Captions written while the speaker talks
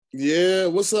Yeah,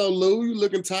 what's up, Lou? You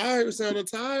looking tired? You sounding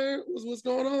tired? What's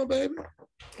going on, baby?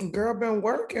 Girl, been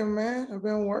working, man. I've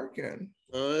been working.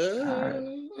 Okay,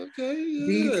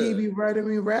 BET yeah. be writing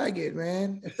me ragged,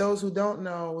 man. If those who don't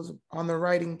know, I was on the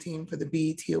writing team for the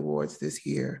BET Awards this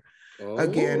year,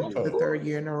 again for the Oh, third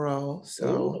year in a row.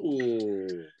 So,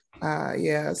 oh.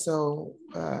 yeah, so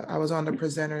I was on the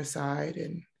presenter side,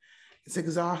 and it's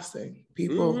exhausting.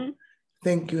 People Mm-hmm.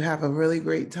 think you have a really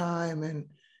great time, and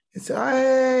it's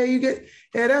hey, you get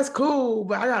yeah, that's cool,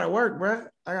 but I gotta work, bro.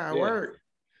 I gotta Yeah. work.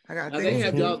 I got Now they things to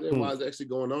have y'all do. there while it's actually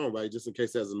going on, right? Just in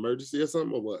case there's an emergency or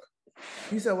something, or what?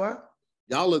 You said what?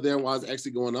 Y'all are there while it's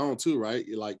actually going on too, right?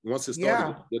 You're like once it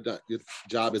started, Yeah, your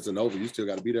job isn't over. You still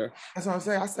got to be there. that's what I'm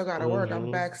saying. I still got to work.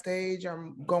 I'm backstage.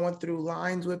 I'm going through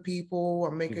lines with people.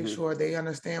 I'm making sure they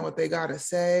understand what they got to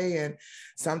say. And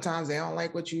sometimes they don't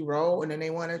like what you wrote and then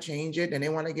they want to change it and they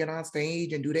want to get on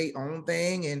stage and do their own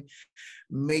thing and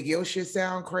make your shit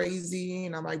sound crazy.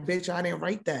 And I'm like, bitch, I didn't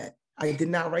write that. I did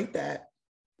not write that.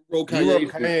 You wrote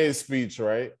Kanye's speech,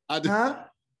 right? Huh?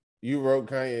 You wrote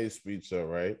Kanye's speech up,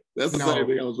 right? That's the same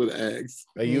thing I was with Ags.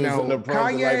 They using the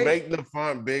prompt Kanye, like make the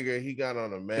font bigger. He got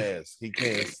on a mask. He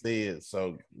can't see it.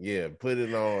 So yeah, put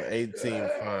it on 18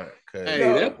 font.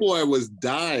 Hey, that boy was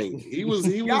dying. He was.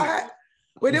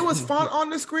 Wait, there was font on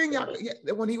the screen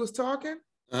when he was talking?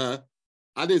 I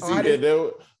didn't see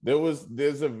that.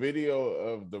 There's a video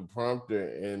of the prompter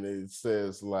and it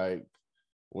says like,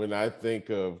 when I think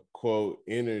of quote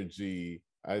energy,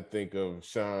 I think of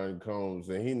Sean Combs,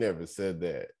 and he never said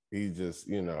that. He just,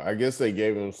 I guess they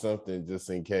gave him something just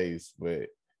in case, but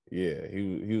yeah,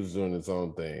 he was doing his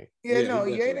own thing. Ye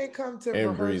didn't come to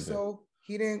rehearsal. Breathing.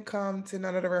 He didn't come to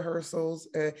none of the rehearsals.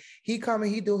 He come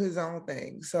and he do his own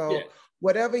thing. So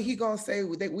whatever he gonna say,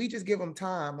 we just give him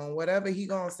time on whatever he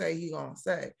gonna say, he gonna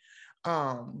say.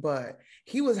 But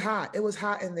he was hot. It was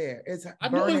hot in there. It's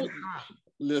burning hot.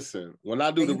 Listen, when I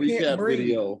do the recap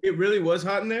video, it really was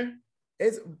hot in there.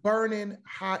 It's burning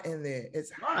hot in there.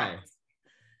 It's hot.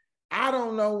 I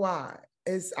don't know why.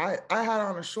 I had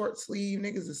on a short sleeve.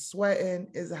 Niggas is sweating.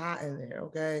 It's hot in there.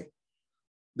 Okay.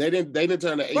 They didn't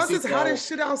turn the AC. Plus, it's hot as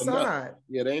shit outside. Enough.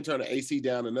 Yeah, they ain't turn the AC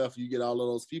down enough. You get all of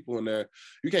those people in there.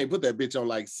 You can't put that bitch on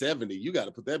like 70. You got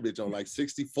to put that bitch on like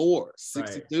 64,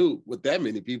 62 with that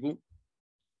many people.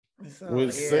 So,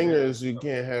 with singers, you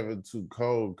can't have it too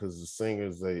cold because the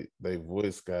singers, they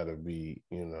voice gotta be,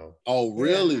 Oh,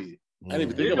 really? I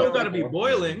didn't even think about it. Gotta be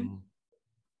boiling.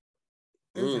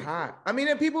 It's hot. I mean,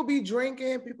 and people be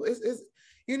drinking. People, it's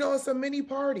it's a mini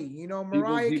party.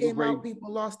 Mariah came out.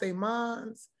 People lost their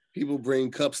minds. People bring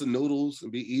cups of noodles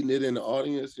and be eating it in the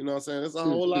audience. You know what I'm saying? There's a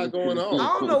whole lot going on.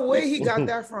 I don't know where he got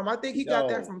that from. I think he got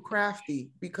that from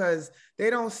Crafty because they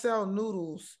don't sell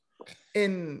noodles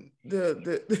in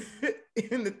the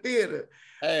in the theater.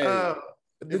 Hey,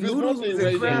 the noodles was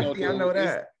in Crafty. I know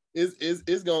that.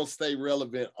 It's gonna stay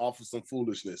relevant off of some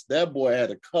foolishness. That boy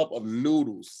had a cup of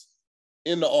noodles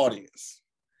in the audience.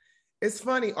 It's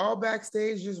funny, all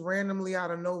backstage, just randomly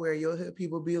out of nowhere, you'll hear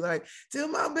people be like, "Till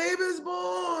my baby's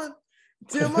born,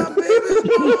 till my baby's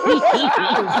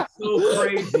born." So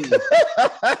crazy.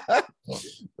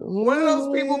 One of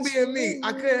those people being me,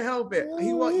 I couldn't help it.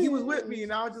 He was with me,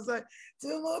 and I was just like,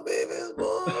 "Till my baby's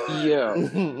born."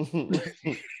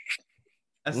 Yeah.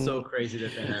 That's so crazy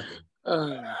that happened.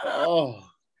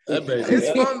 That baby.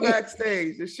 It's fun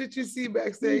backstage. The shit you see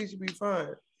backstage should be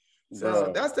fun.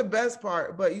 So that's the best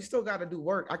part, but you still got to do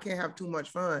work. I can't have too much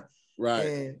fun.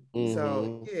 Right. And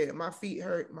so, yeah, my feet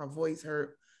hurt, my voice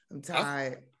hurt. I'm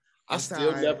tired. I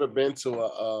still never been to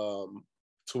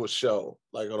a show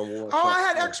like on a award. Oh, I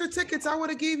had extra tickets. I would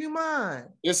have gave you mine.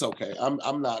 It's okay.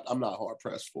 I'm not hard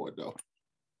pressed for it though.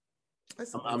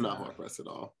 I'm not hard pressed at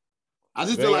all. I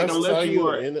just feel like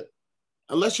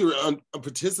unless you're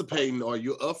participating or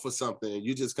you're up for something,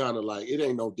 you just kind of like, it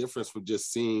ain't no difference from just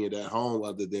seeing it at home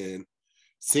other than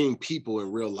seeing people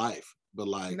in real life. But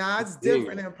like, it's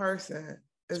different in person.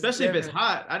 Especially if it's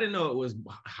hot. I didn't know it was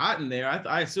hot in there.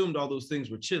 I assumed all those things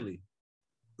were chilly.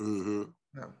 No,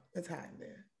 it's hot in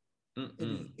there.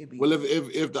 Well,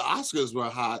 if the Oscars were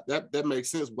hot, that makes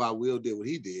sense why Will did what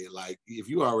he did. Like, if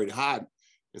you already hot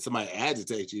and somebody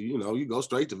agitates you, you go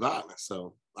straight to violence.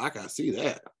 So I can see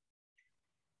that.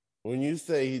 When you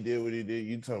say he did what he did,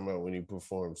 you talking about when he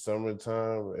performed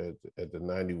Summertime at the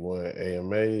 91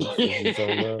 AMAs? You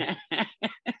talking about?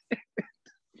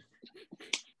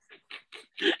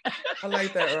 I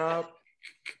like that, Rob.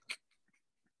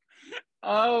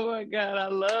 Oh my God, I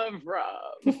love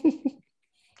Rob.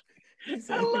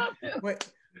 I love him.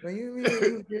 When you mean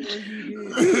he did what he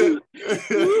did.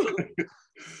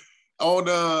 On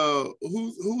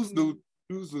who's new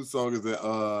Whose new song is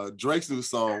that? Drake's new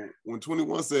song. When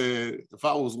 21 said, if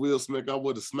I was Will Smith, I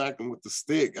would have smacked him with the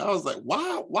stick. I was like,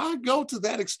 why go to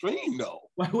that extreme though?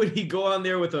 Why would he go on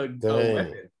there with a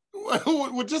weapon?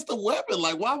 With just a weapon?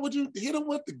 Like, why would you hit him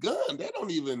with the gun? They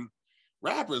don't even,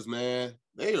 rappers, man,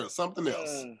 they are something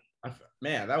else.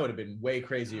 Man, that would have been way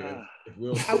crazier if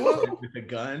Will Smith with a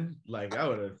gun. Like, I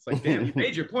would have, it's like, damn, you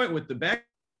made your point with the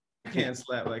backhand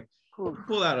slap. Like,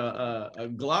 pull out a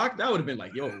Glock, that would have been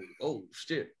like, yo, oh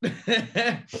shit.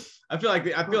 I feel like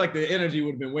the energy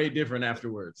would have been way different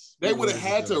afterwards. They would have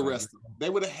had to arrest him. They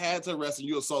would have had to arrest him.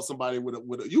 You assault somebody with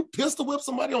a you pistol whip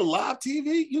somebody on live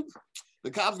TV.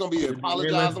 The cops gonna be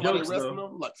apologizing about arresting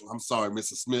them. Like, I'm sorry,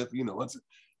 Mr. Smith. You know,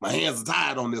 my hands are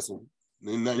tied on this one.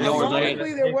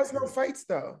 Ironically, there was no fights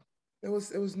though. It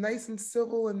was nice and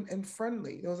civil and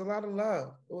friendly. There was a lot of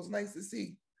love. It was nice to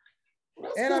see.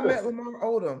 And I met Lamar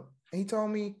Odom. And he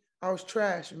told me I was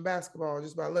trash in basketball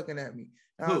just by looking at me.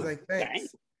 And I was like,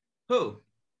 thanks. Who?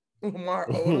 Lamar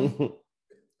Odom.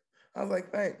 I was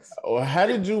like, thanks. Well, how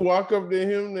did you walk up to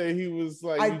him that he was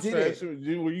like, I did it.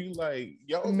 Were you like,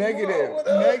 yo? Negative.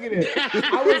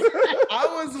 I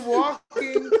was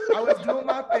walking. I was doing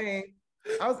my thing.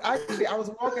 I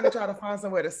was walking to try to find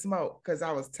somewhere to smoke because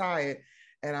I was tired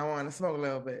and I wanted to smoke a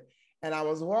little bit. And I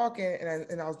was walking, and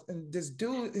this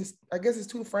dude, I guess his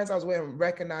two friends I was with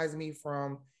recognized me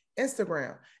from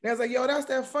Instagram. And I was like, yo, that's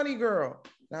that funny girl.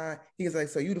 He was like,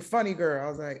 so you the funny girl? I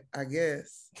was like, I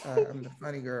guess I'm the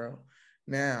funny girl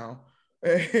now.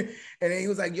 And then he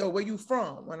was like, yo, where you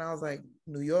from? And I was like,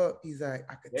 New York. He's like,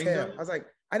 I could tell. I was like,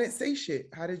 I didn't say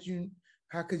shit. How could you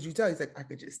tell? He's like, I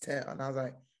could just tell. And I was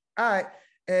like, all right.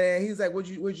 And he's like, what,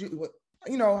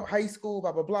 high school,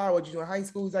 blah, blah, blah. What'd you do in high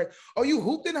school? He's like, oh, you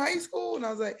hooped in high school? And I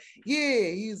was like,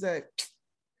 yeah. He's like,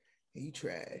 you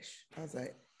trash. I was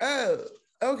like, oh,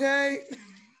 okay.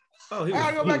 I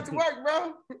gotta go back to work,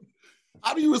 bro.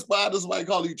 How do you respond to somebody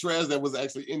calling you trash that was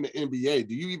actually in the NBA?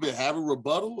 Do you even have a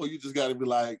rebuttal, or you just got to be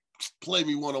like, play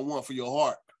me one-on-one for your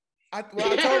heart? I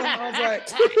told him, I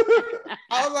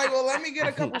was like, well, let me get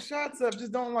a couple shots up.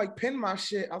 Just don't like pin my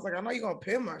shit. I was like, I know you're gonna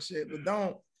pin my shit, but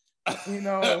don't,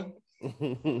 Damn,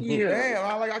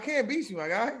 I can't beat you, my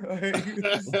guy.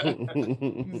 There's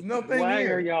nothing. Why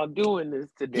here. are y'all doing this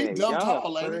today? He's dumb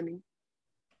tall, ain't he?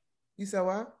 You said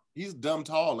what? He's dumb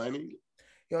tall, ain't he?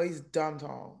 Yo, he's dumb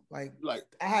tall. Like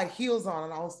I had heels on,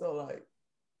 and I was still like,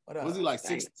 what up? Was he like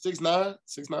 6'9",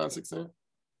 6'10"?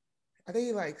 I think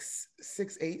he like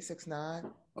 6'8",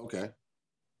 6'9". Okay,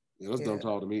 yeah, that's dumb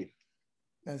tall to me.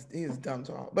 He was dumb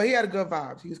tall, but he had good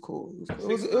vibes. He was cool. It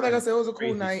was like I said, it was a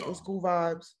cool night. It was cool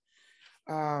vibes.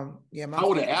 How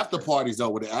were the after parties though?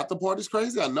 Were the after parties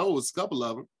crazy? I know it was a couple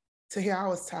of them. To hear I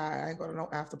was tired. I ain't going to no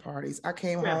after parties. I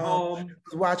came home,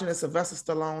 was watching a Sylvester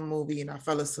Stallone movie, and I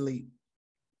fell asleep.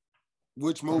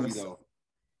 Which movie though?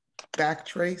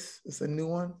 Backtrace. It's a new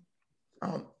one.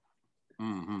 I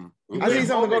need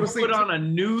someone to go to sleep. Put on a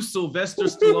new Sylvester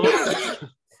Stallone.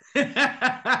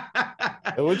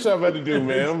 And what y'all about to do,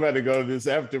 man? I'm about to go to this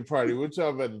after party. What y'all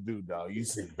about to do, dog? You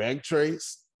see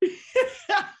Backtrace?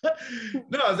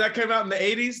 No, that came out in the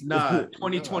 80s? Nah,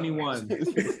 2021.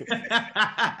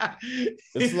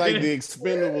 It's like the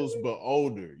Expendables, but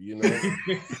older, you know?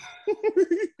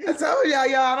 I told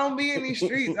y'all, I don't be in these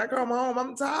streets. I come home,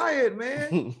 I'm tired,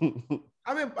 man.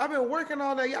 I've been working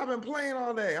all day. Y'all been playing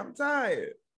all day. I'm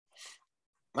tired.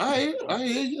 I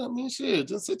hear you. I mean, shit,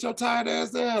 just sit your tired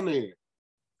ass down there.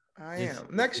 I am.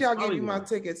 Next year, I'll give you my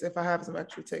tickets. If I have some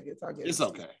extra tickets, I'll get It's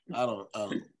okay.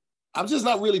 I'm just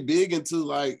not really big into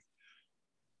like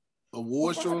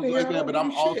award shows like that, but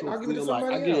I'm also feeling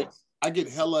like I get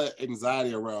hella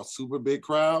anxiety around super big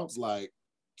crowds. Like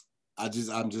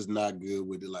I'm just not good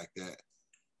with it like that.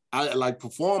 I like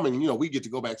performing, we get to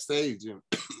go backstage and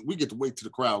we get to wait till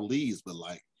the crowd leaves, but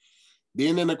like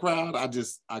being in the crowd, I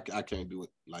can't do it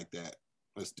like that.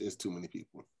 It's too many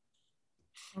people.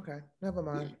 Okay, never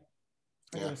mind.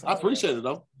 Yeah, I appreciate it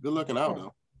though. Good looking out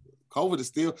though. COVID is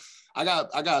still. I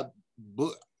got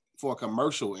booked for a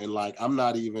commercial, and like I'm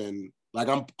not even like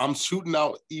I'm shooting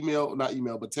out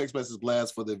but text message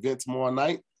blasts for the event tomorrow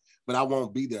night, but I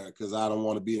won't be there because I don't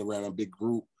want to be around a big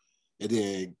group and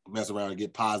then mess around and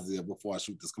get positive before I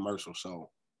shoot this commercial.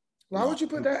 So why would you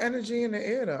put that energy in the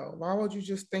air though? Why would you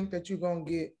just think that you're gonna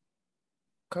get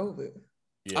COVID?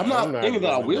 Yeah, I'm not thinking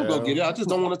that I will go get it. I just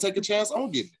don't want to take a chance on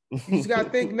getting it. You just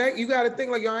gotta think. You gotta think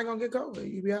like y'all ain't gonna get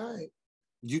COVID. You be all right.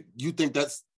 You think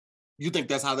that's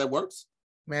how that works?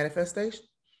 Manifestation.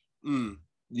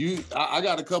 I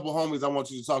got a couple homies I want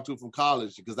you to talk to from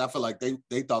college because I feel like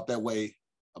they thought that way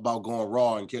about going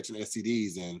raw and catching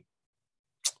STDs and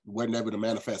weren't able to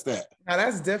manifest that. Now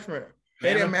that's different.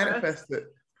 They didn't manifest it.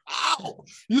 Ow,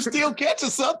 you still catching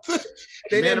something?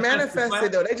 They didn't manifest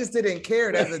it though. They just didn't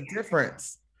care. There's a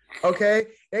difference. Okay,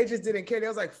 they just didn't care. They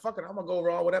was like, "Fuck it, I'm gonna go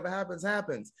raw. Whatever happens,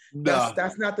 happens."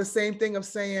 That's not the same thing of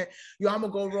saying, "Yo, I'm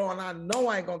gonna go raw, and I know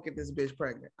I ain't gonna get this bitch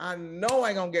pregnant. I know I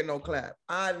ain't gonna get no clap.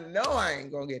 I know I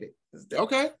ain't gonna get it."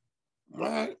 Okay, all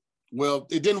right. Well,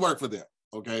 it didn't work for them.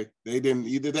 Okay, they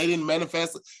didn't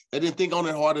manifest it. They didn't think on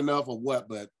it hard enough, or what.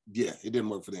 But yeah, it didn't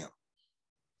work for them.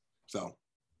 So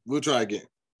we'll try again.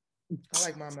 I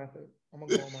like my method. I'm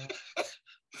gonna go on mine.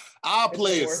 I'll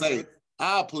play it safe.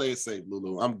 I'll play it safe,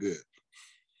 Lulu. I'm good.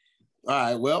 All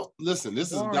right. Well, listen,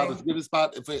 this is about as good a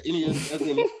spot for any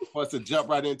for us to jump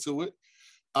right into it.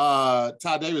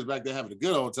 Ty Davis back there having a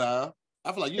good old time.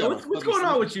 I feel like what's going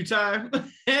on with you, Ty?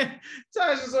 Ty's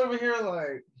just over here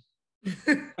like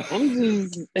I'm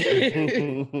just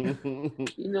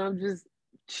I'm just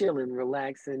chilling,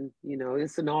 relaxing.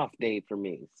 It's an off day for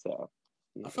me. So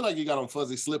I feel like you got on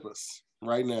fuzzy slippers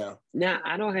right now. Nah,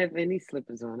 I don't have any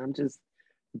slippers on. I'm just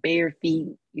bare feet,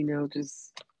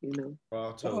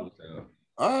 raw toes.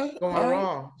 All right. Going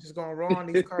raw. Just going raw on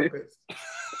these carpets.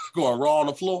 Going raw on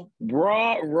the floor?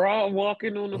 Raw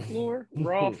walking on the floor,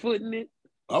 raw footing it.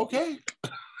 Okay.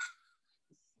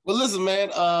 Well, listen,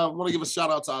 man, I want to give a shout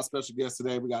out to our special guest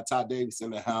today. We got Ty Davis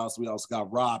in the house. We also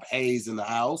got Rob Hayes in the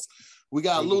house. We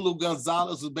got Lulu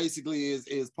Gonzalez, who basically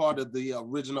is part of the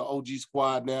original OG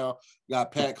squad now. We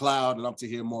got Pat Cloud, and I'm to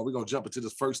hear more. We're going to jump into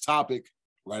this first topic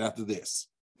right after this.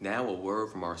 Now a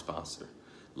word from our sponsor.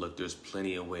 Look, there's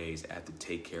plenty of ways I have to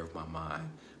take care of my mind,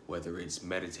 whether it's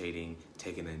meditating,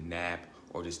 taking a nap,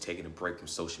 or just taking a break from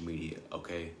social media,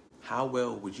 okay? How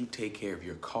well would you take care of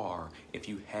your car if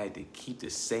you had to keep the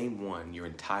same one your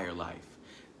entire life?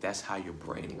 That's how your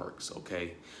brain works,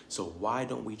 okay? So why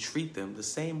don't we treat them the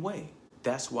same way?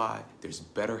 That's why there's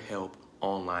BetterHelp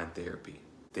online therapy.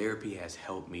 Therapy has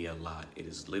helped me a lot. It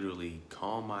has literally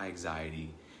calmed my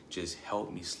anxiety, just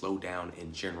helped me slow down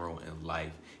in general in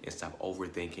life and stop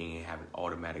overthinking and having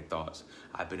automatic thoughts.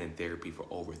 I've been in therapy for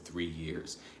over 3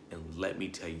 years, and let me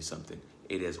tell you something,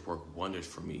 it has worked wonders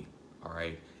for me, all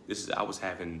right? I was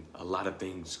having a lot of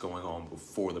things going on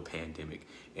before the pandemic,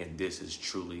 and this has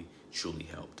truly, truly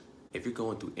helped. If you're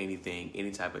going through anything,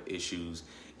 any type of issues,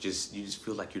 you just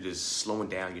feel like you're just slowing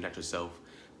down, you're not yourself,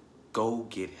 go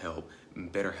get help.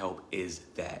 BetterHelp is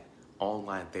that.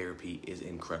 Online therapy is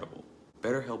incredible.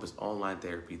 BetterHelp is online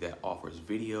therapy that offers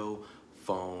video,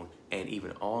 phone, and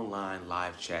even online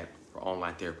live chat for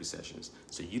online therapy sessions.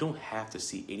 So you don't have to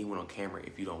see anyone on camera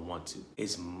if you don't want to.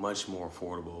 It's much more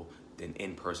affordable than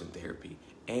in-person therapy.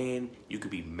 And you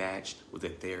could be matched with a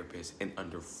therapist in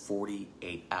under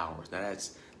 48 hours. Now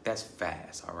that's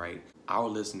fast, all right? Our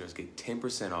listeners get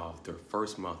 10% off their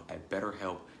first month at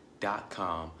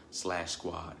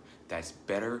BetterHelp.com/squad. That's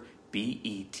better,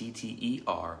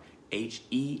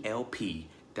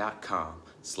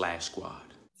 BetterHelp.com/squad.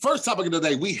 First topic of the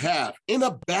day, we have, in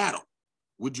a battle,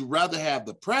 would you rather have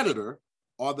the Predator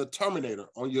or the Terminator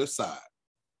on your side?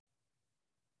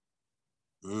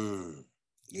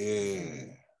 Yeah.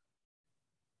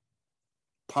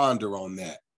 Ponder on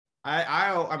that.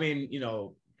 I mean,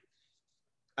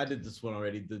 I did this one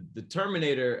already. The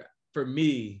Terminator, for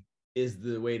me, is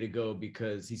the way to go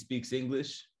because he speaks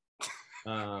English.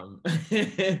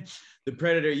 The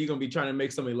Predator, you're gonna be trying to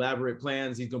make some elaborate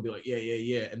plans. He's gonna be like,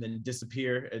 yeah, and then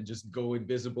disappear and just go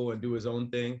invisible and do his own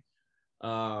thing.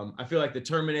 I feel like the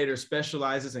Terminator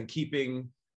specializes in keeping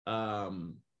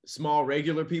small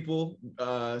regular people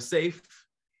safe.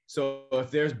 So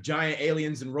if there's giant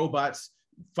aliens and robots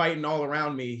fighting all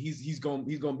around me, he's gonna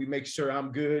be make sure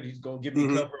I'm good. He's gonna give me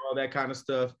cover, all that kind of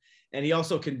stuff. And he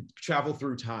also can travel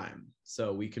through time,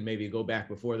 so we can maybe go back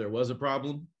before there was a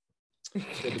problem.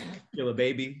 Kill a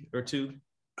baby or two.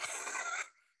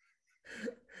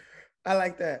 I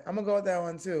like that. I'm gonna go with that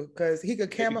one too, because he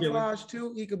could camouflage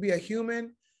too. He could be a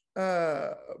human.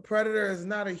 Predator is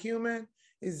not a human.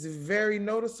 He's very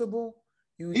noticeable.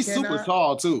 He's super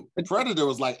tall too. The Predator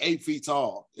was like 8 feet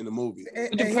tall in the movie.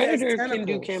 And the Predator can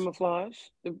do camouflage.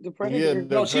 The Predator,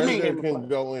 can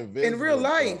go invisible in real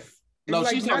life. No,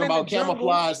 she's talking about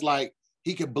camouflage, like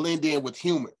he could blend in with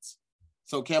humans.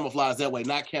 So camouflage that way,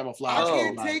 not camouflage. I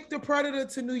can't take the Predator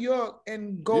to New York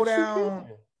and go down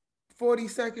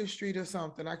 42nd Street or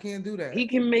something. I can't do that. He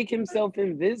can make himself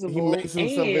invisible. He makes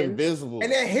himself invisible. And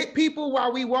then hit people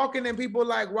while we walking and people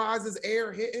like, why is this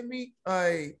air hitting me?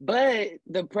 But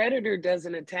the Predator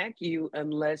doesn't attack you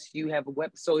unless you have a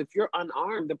weapon. So if you're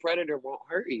unarmed, the Predator won't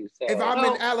hurt you. So if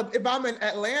I'm in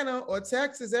Atlanta or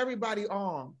Texas, everybody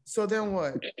armed. So then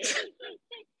what?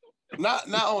 Not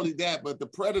only that, but the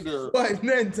predator. What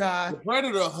then, Ty? The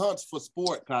predator hunts for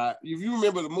sport, Ty. If you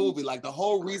remember the movie, like the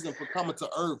whole reason for coming to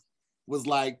Earth was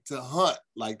like to hunt.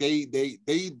 Like they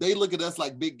look at us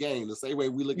like big game, the same way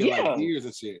we look at like deers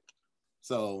and shit.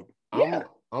 So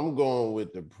I'm going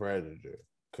with the predator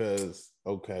because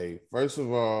first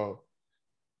of all,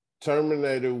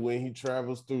 Terminator, when he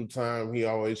travels through time, he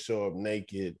always show up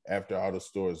naked after all the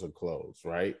stores are closed,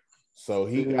 right? So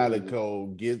he gotta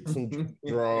go get some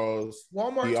draws.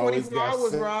 Walmart he always 24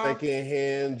 hours, Rob.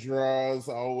 Second-hand draws,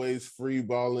 always free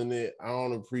balling it. I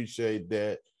don't appreciate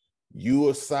that. You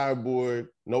a cyborg.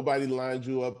 Nobody lined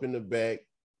you up in the back.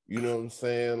 You know what I'm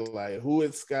saying? Like, who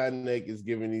at Skyneck is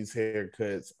giving these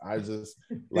haircuts? I just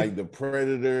like the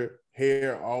Predator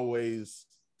hair always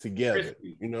together.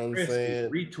 Crispy, you know what I'm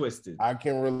saying? Retwisted. I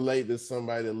can relate to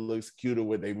somebody that looks cuter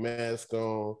with a mask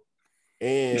on.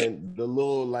 And the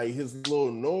little, like his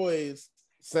little noise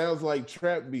sounds like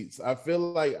trap beats. I feel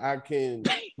like I can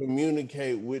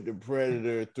communicate with the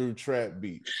Predator through trap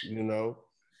beats, you know?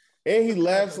 And he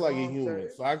laughs like a human.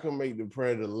 So I can make the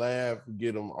Predator laugh,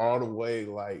 get him all the way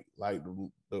like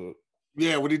the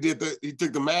yeah, when he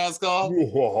took the mask off.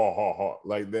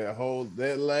 Like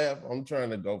that laugh. I'm trying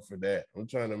to go for that. I'm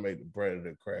trying to make the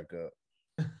Predator crack up.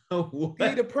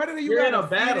 See, the Predator, you're in a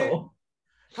battle.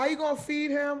 How you gonna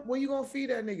feed him? When you gonna feed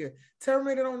that nigga?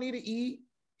 Terminator don't need to eat.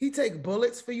 He take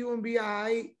bullets for you and be all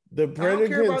right. The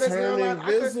Predator can turn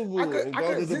invisible and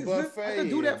go to the buffet. I can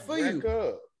do that for you.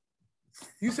 Up.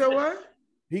 You said what?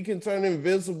 He can turn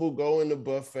invisible, go in the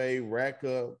buffet, rack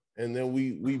up, and then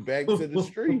we back to the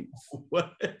streets.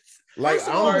 What? Like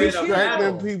I'm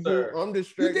distracting people. I'm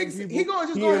distracting people. He gonna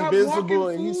just he gonna have invisible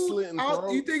walking and he's food slitting out.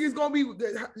 throats? You think it's gonna be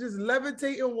just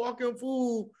levitating, walking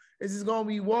food? Is just gonna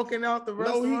be walking out the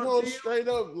restaurant? No, he gonna straight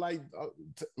up like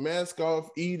mask off,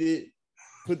 eat it,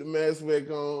 put the mask back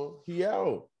on. He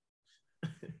out.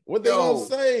 What they gonna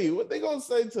say? What they gonna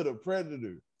say to the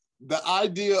Predator? The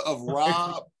idea of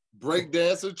Rob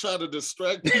breakdancer trying to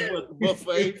distract people at the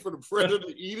buffet for the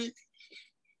Predator eating.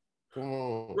 Come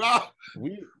on,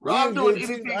 Rob doing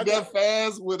anything that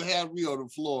fast would have me on the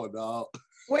floor, dog.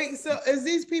 Wait, so is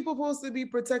these people supposed to be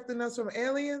protecting us from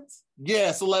aliens?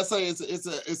 Yeah, so let's say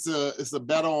it's a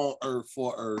battle on Earth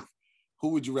for Earth. Who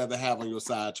would you rather have on your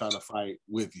side trying to fight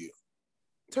with you?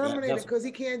 Terminator, because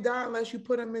he can't die unless you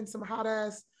put him in some hot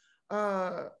ass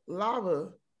lava.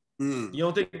 You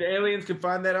don't think the aliens can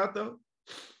find that out though?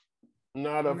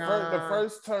 No, the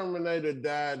first Terminator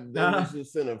died. They was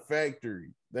just in a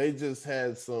factory. They just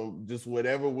had just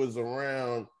whatever was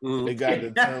around. They got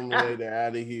the Terminator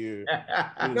out of here.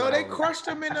 No, they crushed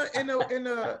him in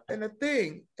a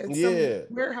thing. In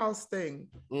some warehouse thing.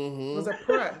 It was a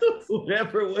press.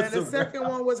 Whatever was. And the second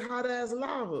one was hot ass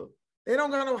lava. They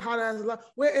don't got no hot ass lava.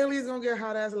 Where aliens gonna get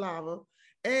hot ass lava?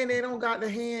 And they don't got the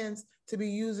hands to be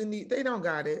using they don't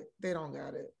got it. They don't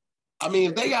got it. I mean,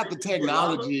 if they got the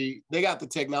technology,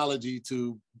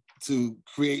 to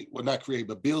create, well, not create,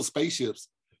 but build spaceships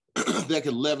that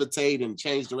can levitate and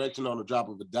change direction on the drop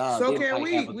of a dime. So can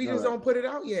we? We just don't put it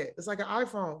out yet. It's like an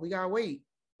iPhone. We gotta wait.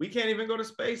 We can't even go to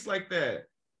space like that.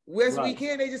 Yes, we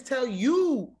can. They just tell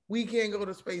you we can't go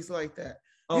to space like that.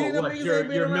 Oh, what,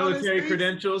 your military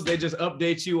credentials? They just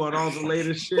update you on all the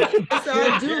latest shit. That's how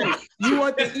I do. You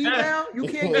want the email? You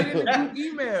can't get in the group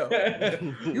email.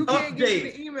 You can't get in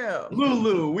the email.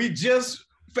 Lulu, we just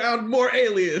found more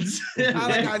aliens.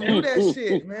 I knew that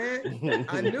shit, man.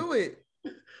 I knew it.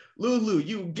 Lulu,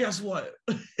 you guess what?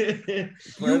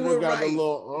 Predator got a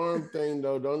little arm thing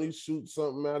though. Don't he shoot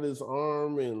something out his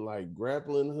arm and like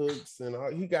grappling hooks and all?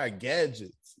 He got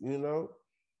gadgets, you know.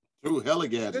 Ooh, hella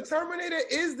gadget. The Terminator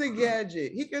is the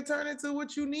gadget. He can turn into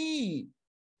what you need.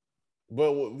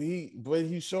 But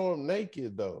he show him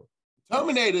naked though.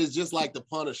 Terminator is just like the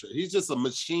Punisher. He's just a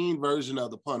machine version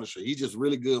of the Punisher. He's just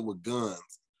really good with guns.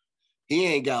 He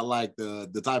ain't got like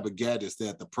the type of gadgets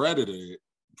that the Predator.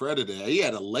 He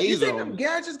had a laser. You think them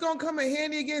gadgets gonna come in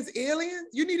handy against aliens?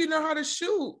 You need to know how to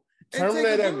shoot.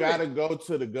 Terminator gotta go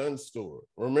to the gun store.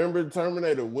 Remember,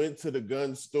 Terminator went to the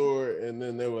gun store, and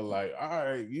then they were like, "All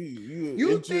right,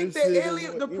 you think the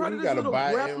alien, the Predator's little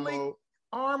grappling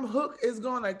arm hook is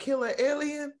gonna kill an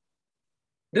alien?"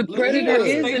 The Predator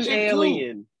is an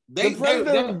alien.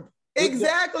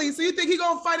 Exactly. So you think he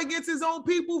gonna fight against his own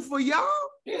people for y'all?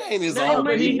 It ain't his own.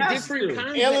 But he different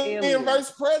kinds Alien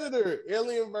versus Predator.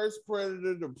 Alien versus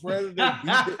Predator. The Predator beat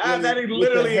the alien that is literally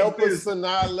with the help of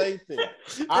annihilation.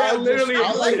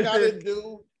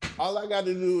 All I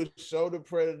gotta do is show the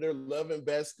Predator loving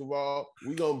basketball.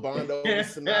 We gonna bond over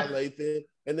annihilation,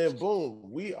 and then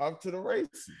boom, we off to the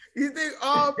races. You think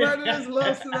all Predators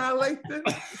love annihilation?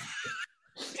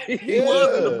 He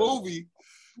was in the movie.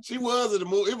 She was in the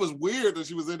movie. It was weird that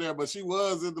she was in there, but she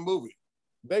was in the movie.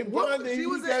 They bonded. She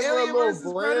was gave her a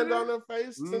little brand on her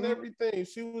face and everything.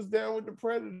 She was down with the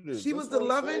Predators. She was the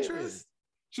love interest.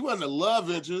 She wasn't a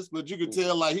love interest, but you could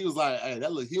tell like he was like, "Hey,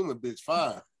 that little human bitch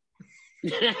fine."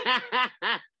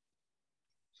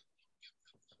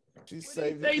 She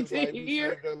saved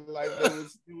it like that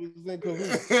was in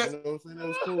cahoots. You know what I'm saying? That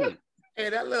was cool. Hey,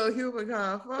 that little human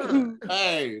kind of fun.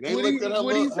 Hey, they looked at her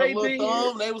little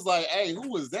thumb. They was like, "Hey, who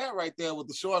was that right there with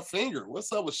the short finger?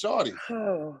 What's up with Shorty?"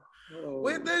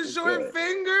 With the short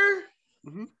finger?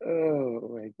 Mm-hmm. Oh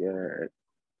my God!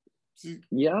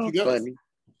 Y'all funny.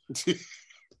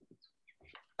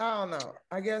 I don't know.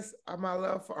 I guess my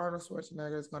love for Arnold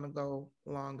Schwarzenegger is gonna go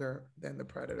longer than the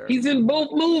Predator. He's in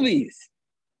both movies.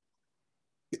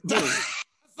 That's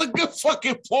a good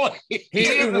fucking point.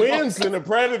 He wins in the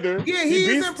Predator. Yeah, he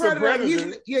is in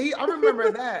Predator. I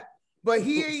remember that. But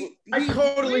he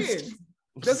totally wins.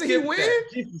 Doesn't he win?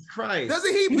 Jesus Christ!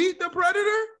 Doesn't he beat the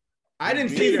Predator? I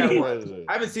didn't see that one.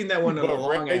 I haven't seen that one in a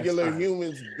long regular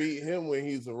humans beat him when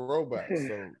he's a robot.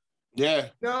 So yeah.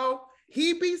 No,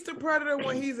 he beats the Predator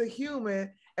when he's a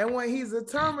human, and when he's a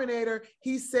Terminator,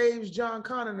 he saves John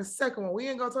Connor in the second one. We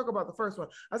ain't gonna talk about the first one.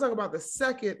 I talk about the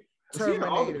second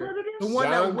Terminator, the one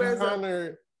John that wears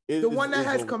the one that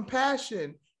has a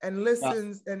compassion and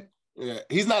listens and. Yeah,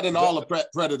 he's not in all the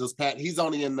Predators, Pat. He's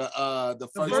only in the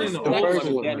first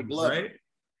one. Danny Glover. Right?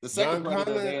 The second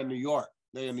Predator, they're in New York.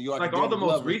 They're in New York. Like all the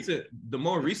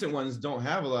more recent ones don't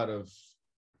have a lot of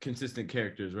consistent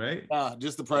characters, right?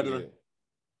 Just the Predator. Yeah.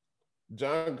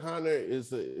 John Connor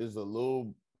is a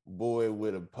little boy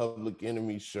with a Public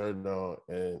Enemy shirt on,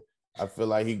 and I feel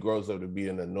like he grows up to be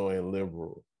an annoying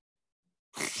liberal.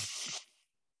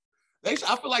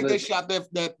 I feel like they shot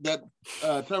that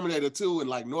Terminator 2 in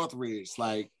like Northridge.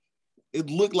 Like it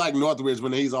looked like Northridge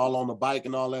when he's all on the bike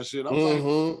and all that shit. I'm like,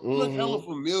 look hella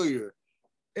familiar.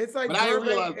 It's like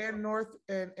Burbank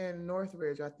and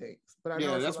Northridge, I think. But I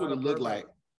know that's what it looked like.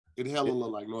 It hella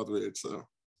looked like Northridge. So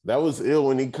that was ill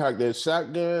when he cocked that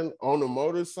shotgun on the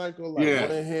motorcycle, like one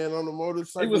hand on the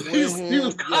motorcycle. He was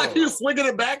swinging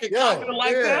it back and cocking it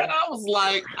like that. I was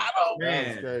like,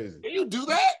 That's crazy. Can you do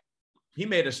that? He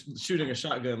made shooting a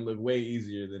shotgun look way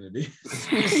easier than it is.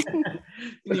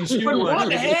 You shoot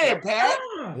one hand, Pat.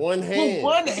 One hand.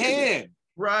 One hand.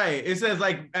 Right. It says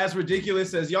like as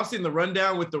ridiculous as y'all seen the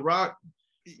rundown with The Rock.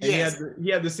 Yes. He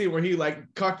had the scene where he like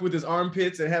cocked with his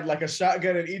armpits and had like a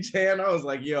shotgun in each hand. I was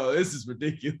like, yo, this is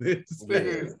ridiculous.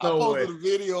 I posted a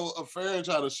video of Farron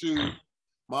trying to shoot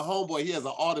my homeboy. He has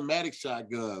an automatic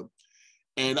shotgun,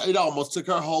 and it almost took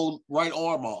her whole right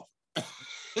arm off.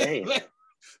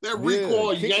 That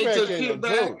recoil yanked her shit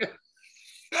back.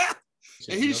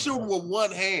 And he's shooting with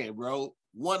one hand, bro.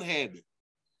 One-handed.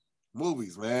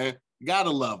 Movies, man.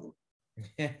 Gotta love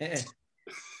them.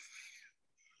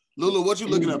 Lulu, what you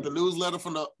looking up? The newsletter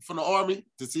from the Army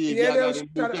to see if y'all got any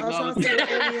new technology?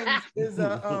 Is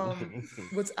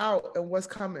what's out and what's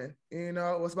coming. You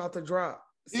know, what's about to drop.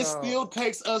 It still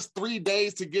takes us 3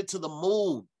 days to get to the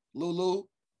moon, Lulu.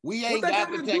 We ain't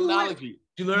got the technology.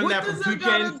 You learned that from 2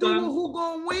 Chainz Son? Who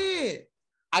gonna win?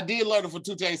 I did learn it from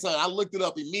 2 Chainz Son. I looked it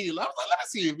up immediately. I was like,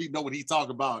 let's see if we know what he's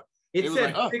talking about. It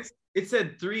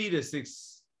said 3 to 6.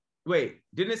 Wait,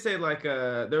 didn't it say like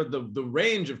the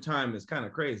range of time is kind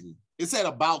of crazy? It said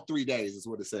about 3 days is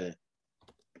what it said.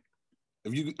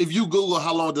 If you Google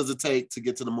how long does it take to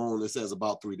get to the moon, it says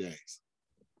about 3 days.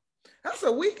 That's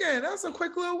a weekend. That's a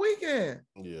quick little weekend.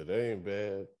 Yeah, that ain't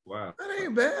bad. Wow. That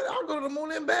ain't bad. I'll go to the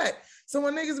moon and back. So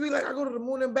when niggas be like, I go to the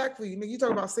moon and back for you. Nigga, you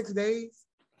talking about 6 days?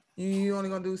 You only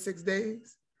gonna do 6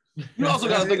 days? You also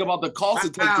gotta think about the cost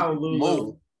it takes to the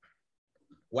moon.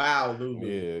 Wow, Lulu.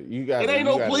 Yeah, you got. It ain't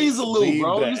no pleaser, Lou,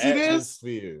 bro. You see this?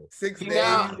 6 days.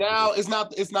 Now it's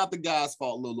not the guy's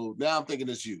fault, Lulu. Now I'm thinking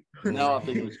it's you. Now I'm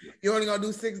thinking it's you. You only gonna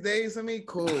do 6 days for me?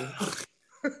 Cool.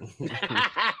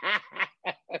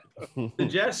 The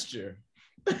gesture.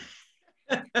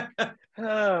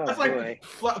 That's like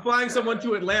flying someone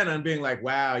to Atlanta and being like,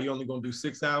 wow, you only gonna do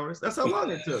 6 hours? That's how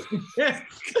long it took.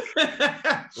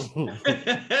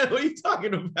 What are you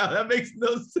talking about? That makes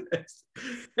no sense.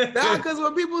 Nah, because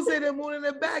when people say they're moon in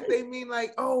the back, they mean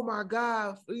like, oh my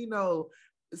God, you know,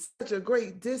 it's such a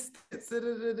great distance.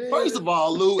 First of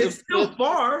all, Lou, it's still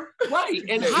far. Right.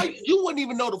 And how you wouldn't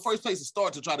even know the first place to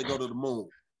start to try to go to the moon.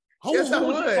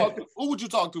 Who would you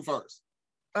talk to first?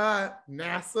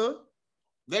 NASA.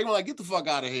 They were like, get the fuck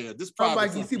out of here. This I'm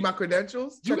like, you see my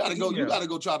credentials? You gotta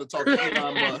go try to talk to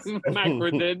Elon Musk. My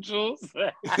credentials.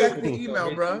 Check the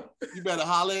email, bro. You better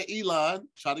holler at Elon,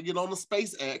 try to get on the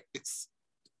SpaceX.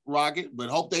 rocket, but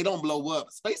hope they don't blow up.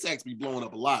 SpaceX be blowing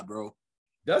up a lot, bro.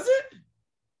 Does it?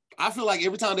 I feel like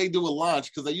every time they do a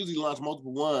launch, because they usually launch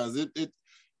multiple ones,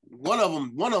 one of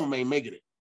them ain't making it.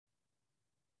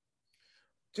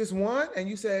 Just one, and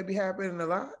you said it'd be happening a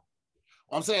lot.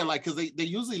 I'm saying like because they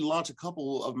usually launch a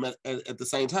couple of them at the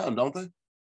same time, don't they?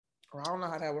 I don't know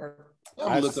how that works.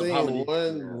 I seen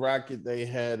one rocket they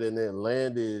had and it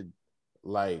landed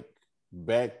like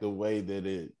back the way that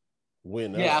it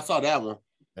went up. Yeah, I saw that one.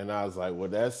 And I was like, well,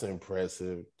 that's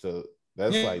impressive.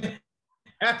 That's like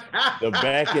the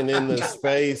backing in the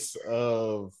space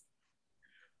of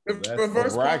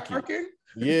reverse parking.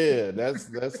 Yeah, that's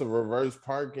a reverse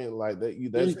parking. Like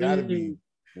that's got to be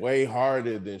way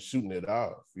harder than shooting it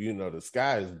off. You know, the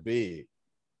sky is big.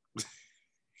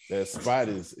 That spot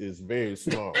is very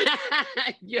small.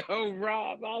 Yo,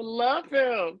 Rob, I love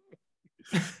him.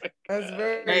 That's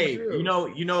very true.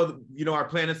 You know, our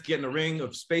planet's getting a ring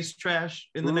of space trash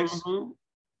in the next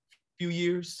few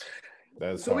years.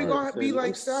 So we're gonna be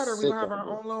like Saturn. We're gonna have our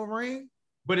own little ring.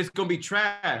 But it's gonna be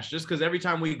trash just because every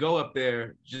time we go up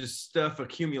there, just stuff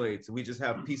accumulates. We just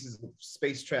have pieces of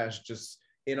space trash just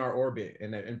in our orbit,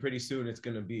 and pretty soon it's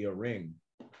gonna be a ring.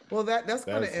 Well, that's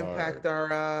gonna impact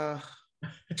our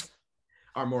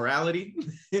morality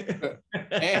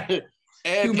and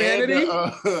humanity,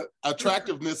 the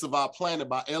attractiveness of our planet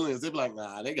by aliens. They're like,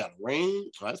 nah, they got a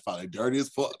ring. That's probably dirty as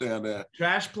fuck down there.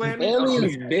 Trash planet.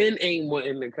 Aliens ain't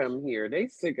wanting to come here. They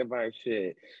sick of our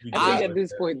shit. I think at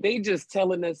this point they just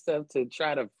telling us stuff to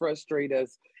try to frustrate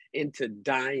us into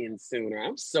dying sooner.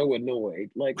 I'm so annoyed.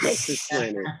 Like, what's this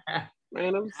planet?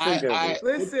 Man, I'm sick of it.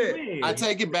 Listen, I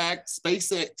take it back.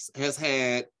 SpaceX has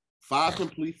had 5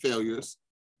 complete failures,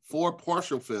 4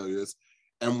 partial failures,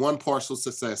 and 1 partial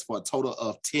success for a total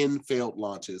of 10 failed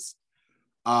launches.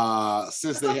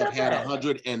 Since they have had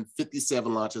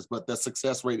 157 launches, but the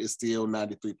success rate is still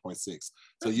 93.6.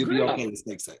 So you'll be okay with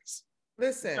SpaceX.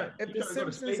 Listen, if the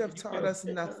Simpsons have taught us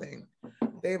nothing,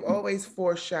 they've always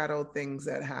foreshadowed things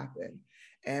that happen.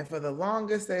 And for the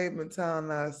longest, they've been telling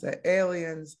us that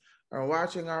aliens are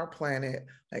watching our planet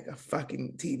like a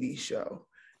fucking TV show.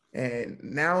 And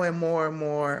now and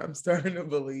more, I'm starting to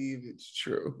believe it's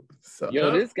true. So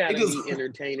this gotta be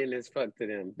entertaining as fuck to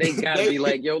them. They gotta be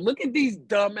like, yo, look at these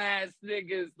dumbass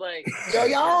niggas. Like, yo,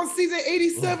 y'all on season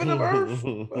 87 of Earth?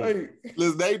 Like,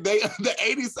 listen, the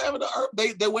 87 of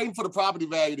Earth, they're waiting for the property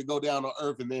value to go down on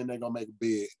Earth, and then they're gonna make it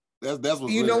big. That's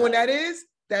what you know when that is?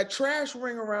 That trash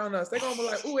ring around us. They're gonna be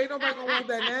like, ooh, ain't nobody gonna want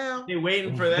that now. They're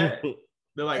waiting for that.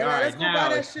 They're like, all right, let's go buy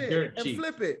that shit and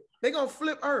flip it. They're gonna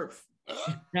flip Earth.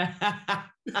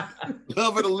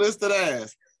 Love it, a listed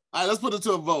ass. All right, let's put it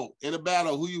to a vote. In a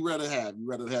battle, who you rather have? You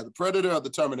rather have the Predator or the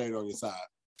Terminator on your side?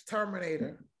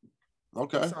 Terminator.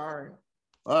 Okay. Sorry.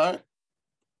 All right.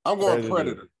 I'm going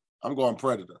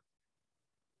Predator.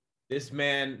 This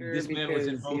man was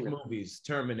in both movies.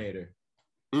 Terminator.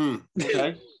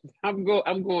 Okay. I'm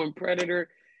going Predator.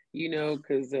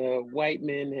 Because white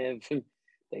men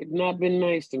they've not been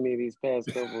nice to me these past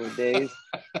couple of days.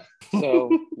 So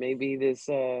maybe this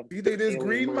you think this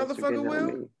green motherfucker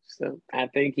will? So I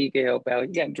think he can help out.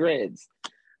 He got dreads.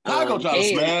 Ty gonna try to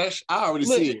smash. I already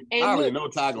see it. I already know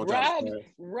Ty gonna try to smash.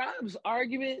 Rob's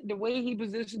argument, the way he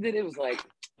positioned it, it was like,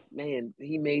 man,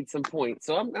 he made some points.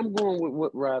 So I'm going with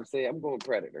what Rob said. I'm going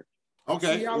Predator.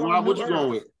 Okay. Rob, what you going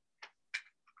with?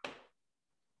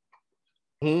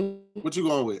 What you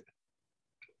going with?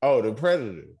 Oh, the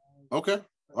Predator. Okay.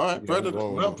 All right. Predator.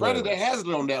 Well, Predator has it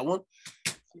on that one.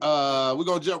 We're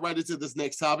going to jump right into this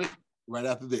next topic right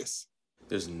after this.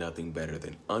 There's nothing better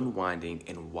than unwinding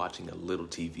and watching a little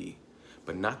TV,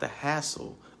 but not the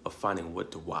hassle of finding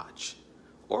what to watch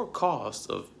or cost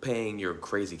of paying your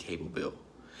crazy cable bill.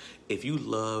 If you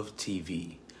love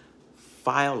TV,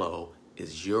 Philo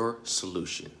is your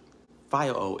solution.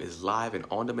 Philo is live and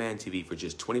on-demand TV for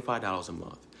just $25 a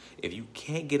month. If you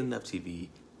can't get enough TV,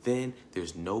 then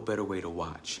there's no better way to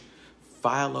watch.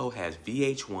 Philo has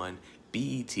VH1,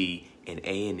 BET, and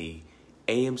A&E,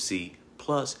 AMC,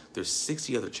 plus there's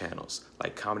 60 other channels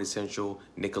like Comedy Central,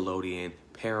 Nickelodeon,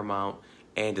 Paramount,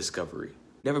 and Discovery.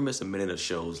 Never miss a minute of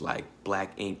shows like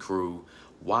Black Ink Crew,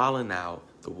 Wild 'N Out,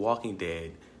 The Walking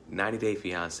Dead, 90 Day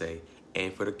Fiancé,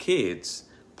 and for the kids,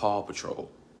 Paw Patrol.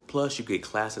 Plus, you get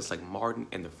classics like Martin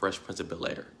and The Fresh Prince of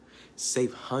Bel-Air.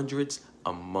 Save hundreds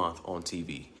a month on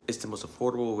TV. It's the most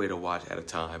affordable way to watch at a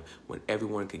time when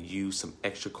everyone can use some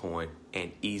extra coin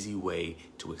and easy way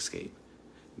to escape.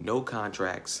 No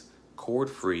contracts,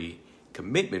 cord-free,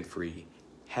 commitment-free,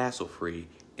 hassle-free,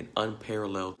 and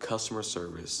unparalleled customer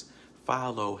service.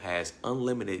 Philo has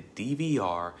unlimited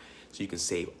DVR so you can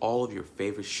save all of your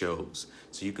favorite shows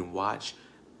so you can watch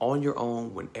on your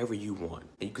own whenever you want.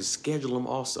 And you can schedule them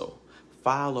also.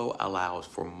 Philo allows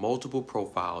for multiple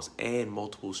profiles and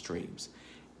multiple streams.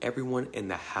 Everyone in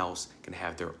the house can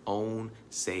have their own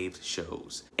saved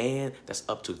shows. And that's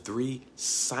up to 3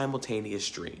 simultaneous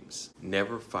streams.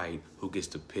 Never fight who gets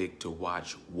to pick to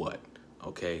watch what,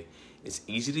 okay? It's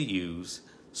easy to use,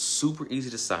 super easy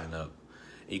to sign up.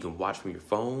 And you can watch from your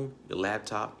phone, your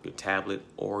laptop, your tablet,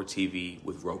 or TV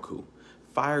with Roku,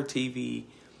 Fire TV,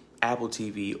 Apple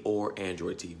TV, or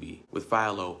Android TV. With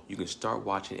Philo, you can start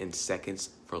watching in seconds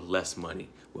for less money,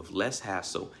 with less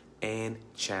hassle and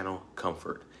channel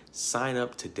comfort. Sign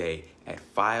up today at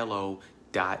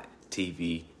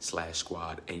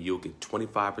philo.tv/squad and you'll get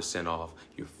 25% off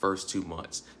your first 2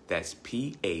 months. That's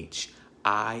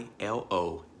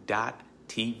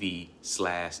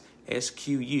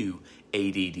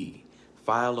philo.tv/SQUADD.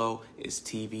 Philo is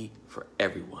TV for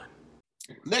everyone.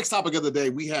 Next topic of the day,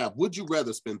 we have, would you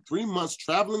rather spend 3 months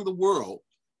traveling the world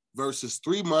versus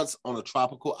 3 months on a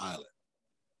tropical island?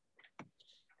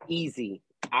 Easy.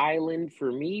 Island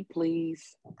for me,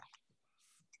 please.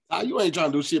 You ain't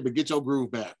trying to do shit, but get your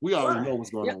groove back. We already know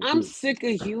what's going on. I'm sick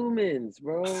of humans,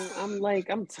 bro.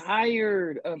 I'm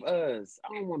tired of us. I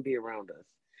don't want to be around us.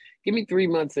 Give me 3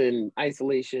 months in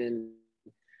isolation,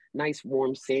 nice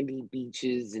warm sandy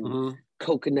beaches and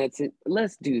coconuts. And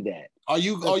let's do that. Are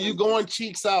you going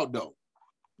cheeks out though?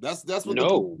 That's what the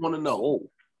people want to know.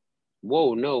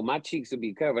 Whoa, no, my cheeks will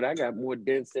be covered. I got more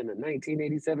dents than a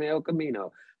 1987 El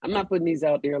Camino. I'm not putting these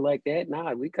out there like that.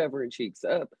 Nah, we covering cheeks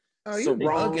up. Oh, you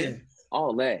bugging.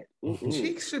 All that.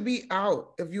 Cheeks should be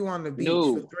out if you on the beach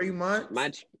for 3 months.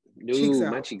 My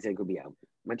cheeks ain't gonna be out.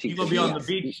 My cheeks. You gonna be on the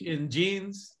beach in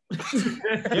jeans?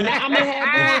 Now I'm gonna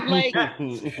have like my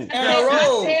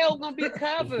tail gonna be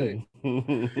covered.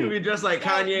 You'll be dressed like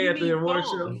Kanye at the award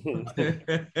show.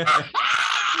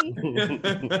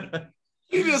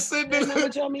 You just sitting in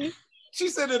what y'all mean? She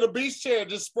sat in a beach chair,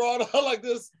 just sprawled out like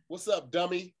this. What's up,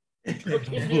 dummy?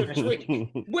 Give me a drink.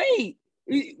 Wait.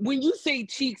 When you say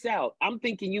cheeks out, I'm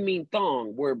thinking you mean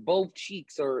thong, where both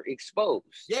cheeks are exposed.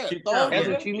 Yeah, that's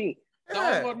what you mean.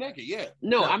 Thong or naked, yeah.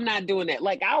 No, I'm not doing that.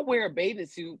 Like, I'll wear a bathing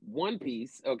suit, one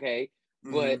piece, okay,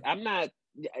 but I'm not.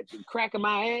 Cracking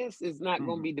my ass is not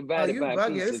going to be divided by a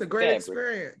piece. It's a great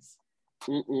experience.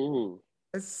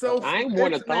 It's so. I ain't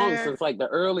worn a thong since like the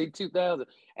early 2000s.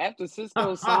 After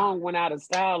Cisco's song went out of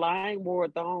style, I ain't wore a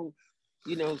thong.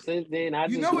 Since then, I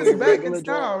just it's back in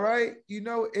style, right?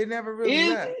 It never really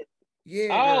left. Yeah.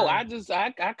 Oh, I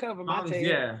cover my tail.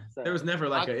 Yeah, so. There was never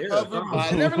like it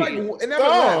never left.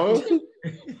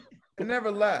 It never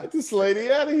left. Get this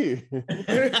lady out of here.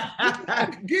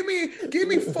 give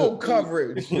me full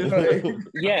coverage.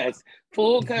 Yes,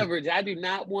 full coverage. I do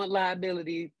not want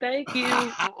liability. Thank you.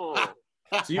 So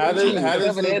how does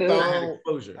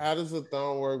the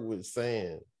thong work with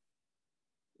sand?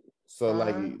 So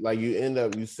like you end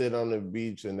up, you sit on the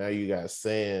beach and now you got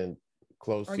sand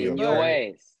close to your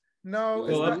ass. No,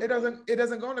 it's not, it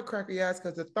doesn't go in the crack of your ass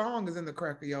because the thong is in the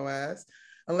crack of your ass,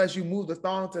 unless you move the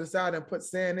thong to the side and put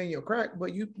sand in your crack.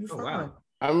 But you fine. Wow.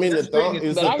 I mean,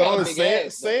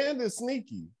 sand is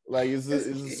sneaky. Like it's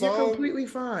you're completely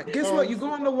fine. Guess what? You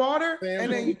go in the water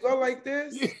and then you go like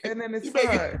this, and then it's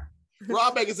fine.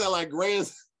 Rob making sound like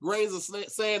grains of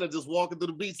sand and just walking through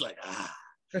the beach like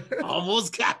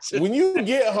almost got you. When you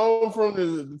get home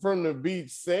from the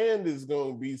beach, sand is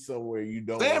gonna be somewhere you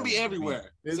don't. Sand be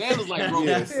everywhere. Sand is like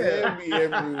sand be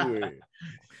everywhere.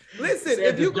 Listen,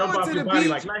 if you go to the beach,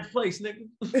 like nice place, nigga.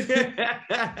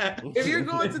 If you're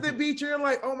going to the beach, you're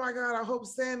like, oh my god, I hope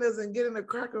sand doesn't get in the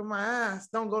crack of my ass.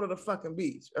 Don't go to the fucking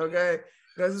beach, okay?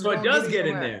 So it does get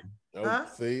in there. Huh?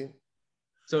 See.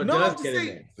 So it does get in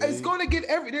there. It's going to get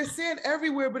there's sand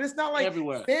everywhere, but it's not like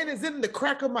everywhere. Sand is in the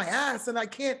crack of my ass and I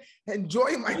can't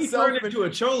enjoy myself. You turned into a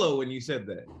cholo when you said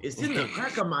that. It's in the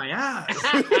crack of my ass.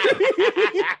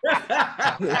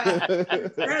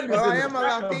 Well, I am a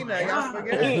Latina. Y'all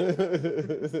forget.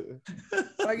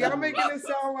 Like y'all making it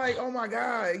sound like, oh my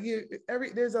god,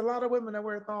 there's a lot of women that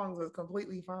wear thongs that's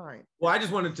completely fine. Well, I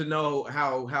just wanted to know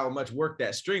how much work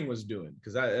that string was doing,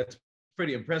 because that's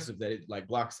pretty impressive that it like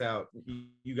blocks out.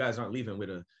 You guys aren't leaving with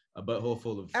a butthole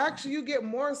full of. Actually, you get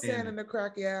more sand in the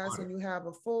crack of your ass when you have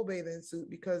a full bathing suit,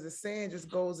 because the sand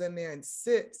just goes in there and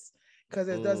sits because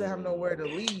it doesn't have nowhere to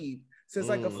leave. So it's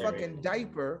like a fucking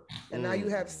diaper, and now you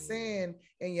have sand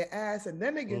in your ass, and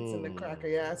then it gets in the crack of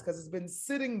your ass because it's been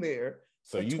sitting there.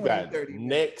 So you got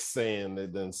neck sand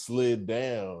that then slid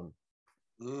down.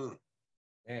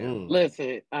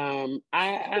 Listen,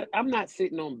 I'm not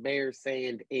sitting on bare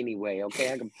sand anyway.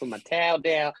 Okay, I can put my towel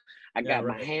down. I got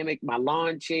my hammock, my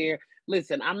lawn chair.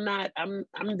 Listen, I'm not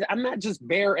just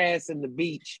bare ass in the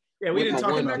beach. Yeah, we didn't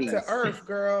talk about to Earth,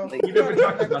 girl. Like, you never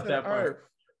talked about that part.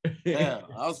 Yeah,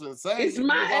 I was gonna say it's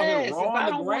my ass. If I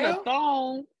don't want a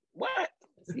thong, what?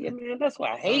 Yeah, man, that's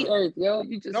why I hate Earth, yo.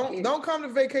 You just don't come to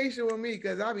vacation with me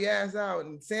because I'll be ass out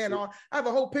and sand on. I have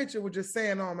a whole picture with just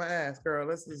sand on my ass, girl.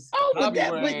 This is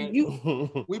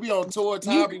we be on tour.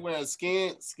 Ty be wearing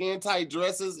skin tight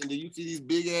dresses, and then you see these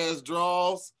big ass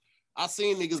draws. I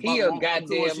seen niggas. He a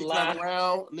goddamn lie.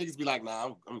 Around. Niggas be like, nah,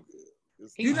 I'm good.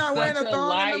 You're not wearing a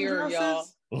thong in them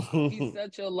dresses? He's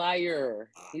such a liar.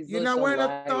 You're not wearing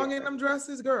a thong in them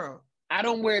dresses, girl. I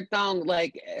don't wear thong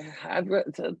because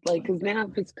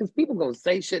people gonna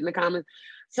say shit in the comments.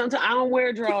 Sometimes I don't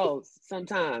wear drawers.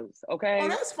 Sometimes, okay. Oh,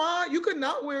 that's fine. You could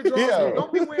not wear drawers. Yeah.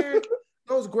 Don't be wearing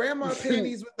those grandma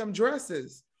panties with them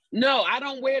dresses. No, I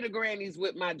don't wear the grannies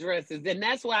with my dresses, and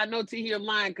that's why I know Tahir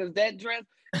lying because that dress.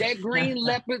 That green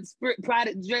leopard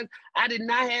product dress, I did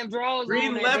not have drawers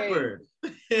green on. Leopard.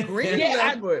 Green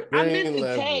leopard. I meant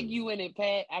to tag you in it,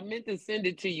 Pat. I meant to send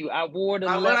it to you. I wore the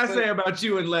leopard. What I say about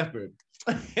you and leopard?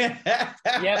 Yep,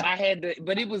 I had to,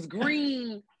 but it was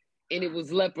green and it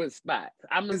was leopard spots.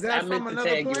 I meant to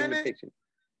tag you in the picture.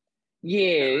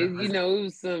 Yeah, you know, it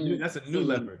was some. Dude, that's a new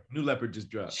leopard. New leopard just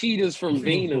dropped. Cheetahs from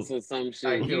Venus or some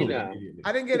shit. You know.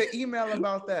 I didn't get an email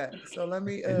about that, so let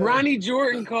me. Ronnie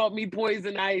Jordan called me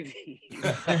Poison Ivy.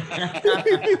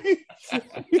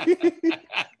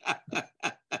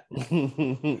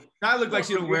 I look like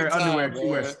she don't wear underwear. She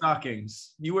wears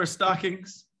stockings. You wear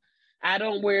stockings? I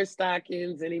don't wear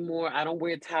stockings anymore. I don't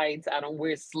wear tights. I don't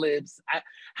wear slips.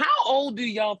 How old do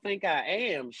y'all think I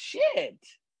am? Shit.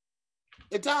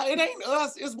 It ain't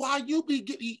us. It's why you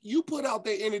put out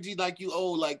that energy like you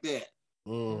old like that.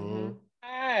 Mm-hmm.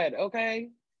 God,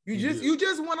 okay. You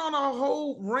just went on a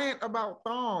whole rant about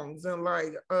thongs and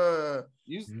like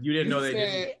you didn't know they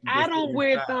didn't. I don't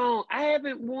wear thong. I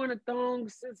haven't worn a thong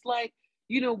since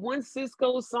one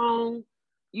Cisco song,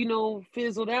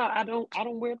 fizzled out. I don't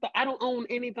wear I don't own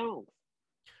any thongs.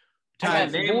 I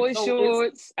got the boy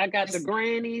shorts. I got the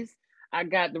grannies. I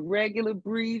got the regular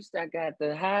briefs. I got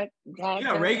the high.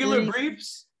 Yeah, regular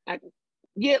briefs.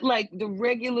 Like the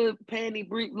regular panty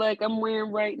brief, like I'm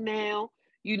wearing right now.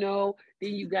 Then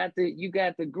you got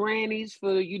the grannies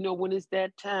for when it's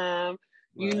that time.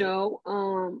 Right.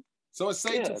 So it's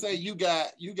safe to say you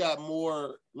got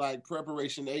more like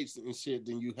preparation H and shit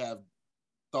than you have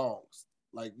thongs.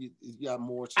 Like you got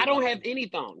more. I don't have any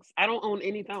thongs. I don't own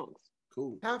any thongs.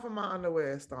 Cool. Half of my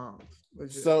underwear is thongs.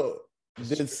 So.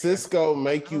 Did Cisco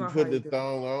make you put the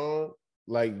thong on?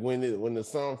 Like when the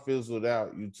song fizzled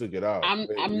out, you took it off. I'm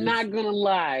not gonna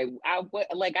lie. I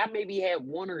maybe had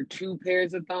one or two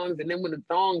pairs of thongs, and then when the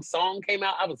thong song came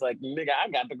out, I was like, nigga, I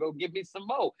got to go get me some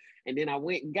more. And then I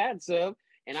went and got some,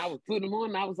 and I was putting them on,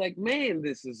 and I was like, man,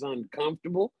 this is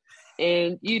uncomfortable.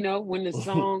 And when the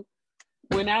song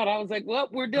went out, I was like, well,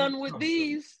 we're done with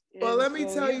these. Well, let me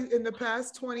tell you, in the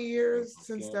past 20 years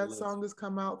since that song has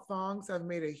come out, thongs have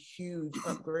made a huge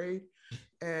upgrade,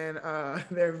 and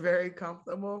they're very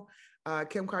comfortable.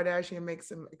 Kim Kardashian makes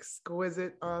some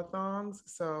exquisite thongs,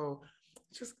 so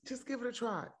just give it a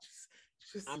try.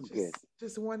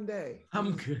 Just one day.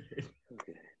 I'm good.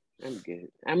 I'm good.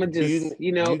 I'm gonna just,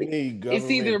 it's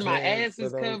either my ass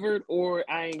is covered or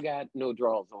I ain't got no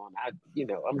drawers on. I'm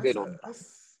good on that.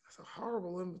 That's a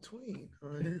horrible in between.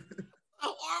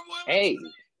 Hey,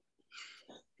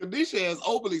 Kanisha has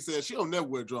openly said she don't never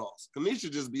wear drawers.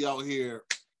 Kanisha just be out here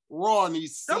raw in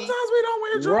these seats. Sometimes we don't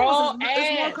wear drawers.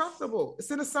 It's more comfortable. It's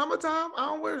in the summertime. I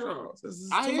don't wear drawers. This is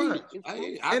too much.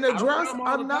 In a dress,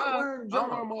 I'm not wearing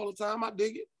drawers. I wear them all the time. I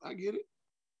dig it. I get it.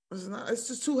 It's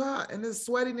just too hot, and it's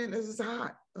sweating, and it's just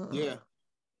hot. Yeah,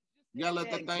 you gotta let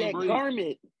that thing breathe.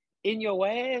 Garment in your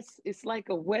ass, it's like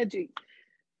a wedgie.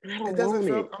 It doesn't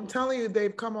feel. I'm telling you,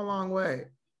 they've come a long way.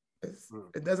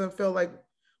 It doesn't feel like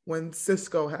when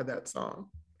Cisco had that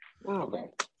song. Okay.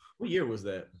 What year was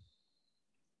that?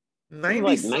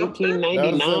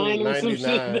 1999 or some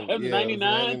shit.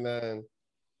 99.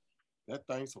 That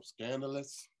thing's so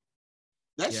scandalous.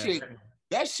 That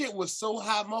shit was so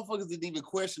hot, motherfuckers didn't even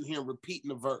question him repeating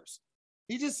the verse.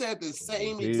 He just said the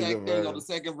same exact thing on the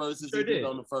second verse as he did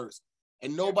on the first.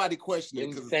 And nobody questioned it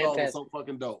because the song was so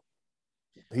fucking dope.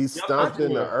 He stomped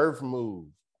in the earth move.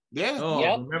 Yeah. Oh,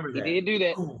 remember that. He did do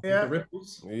that. Yeah. The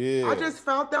ripples. Yeah. I just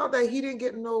found out that he didn't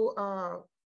get no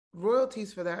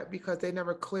royalties for that because they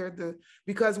never cleared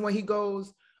because when he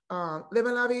goes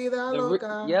Living La Vida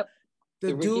Loca. Yep.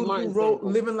 The dude who wrote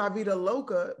Living La Vida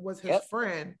Loca was his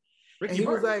friend. Ricky and he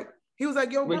Martin. was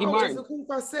like, yo, bro, is it cool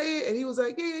if I say it? And he was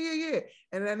like, yeah.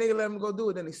 And then they let him go do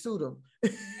it. Then they sued him.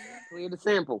 Clear the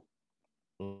sample.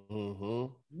 Mm-hmm.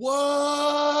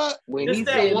 What? When he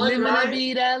said "Living La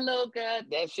Vida Loca,"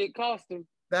 that shit cost him.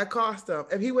 That cost him.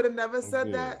 If he would have never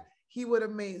said that, he would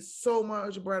have made so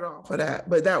much bread off of that.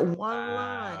 But that one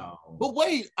line. But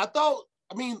wait,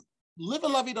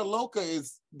 "Living La Vida Loca"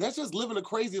 that's just living a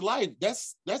crazy life.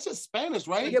 That's just Spanish,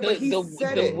 right? Yeah, but he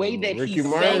said it. The way that Ricky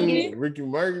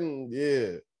Martin,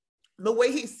 yeah. The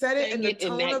way he said it and the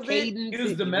tone of it.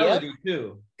 Use the melody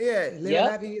too. Yeah.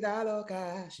 La Vida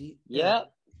Loca.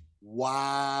 Yep.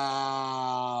 Wow.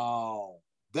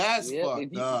 That's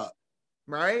fucked up.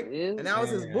 Right? And that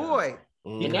was his boy.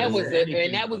 And that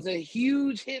was a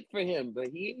huge hit for him, but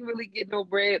he didn't really get no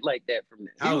bread like that from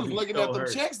that. He was looking at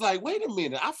the checks like, wait a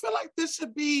minute, I feel like this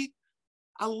should be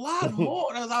a lot more.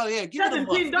 I was out here, give it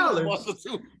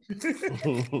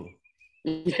 $17.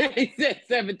 He said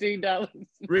 $17.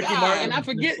 Ricky Martin, and I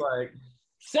forget.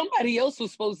 Somebody else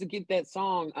was supposed to get that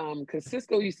song because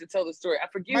Cisco used to tell the story. I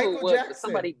forget who it was, but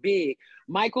somebody big.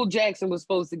 Michael Jackson was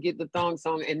supposed to get the thong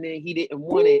song, and then he didn't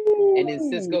want it. And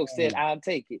then Cisco said, "I'll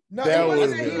take it." No, that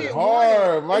was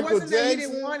hard. Michael Jackson. He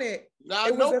didn't want it.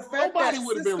 Nobody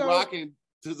would have been rocking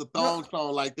to the thong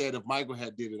song like that if Michael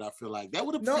had did it. I feel like that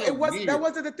would have. That wasn't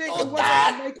the thing.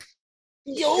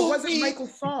 It wasn't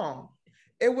Michael's song.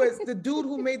 It was the dude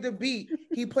who made the beat.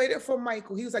 He played it for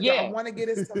Michael. He was like, I want to get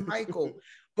this to Michael.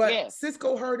 But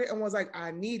Cisco heard it and was like, I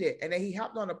need it. And then he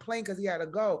hopped on the plane because he had to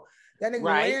go. That nigga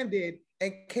landed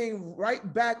and came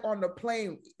right back on the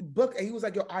plane. And he was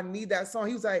like, yo, I need that song.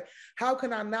 He was like, how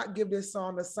can I not give this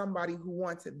song to somebody who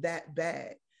wants it that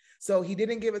bad? So he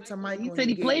didn't give it to Michael. He said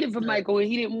he played it for Michael and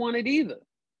he didn't want it either.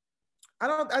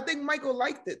 I think Michael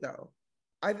liked it though.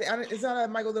 It's not that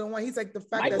Michael didn't want. He's like the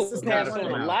fact Michael that Cisco passed on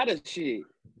a lot of shit.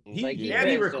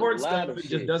 He records stuff and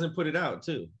just doesn't put it out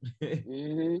too.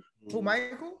 Who,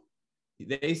 Michael?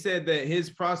 They said that his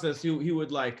process, he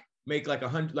would like make like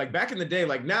 100. Like back in the day,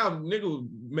 like now nigga would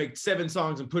make 7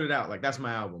 songs and put it out. Like that's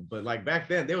my album. But like back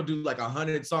then, they would do like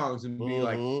 100 songs and be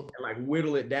like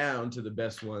whittle it down to the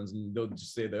best ones, and they'll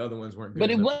just say the other ones weren't good.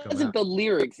 But it wasn't the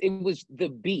lyrics; it was the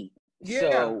beat.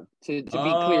 So to be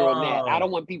clear on that, I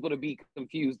don't want people to be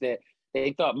confused that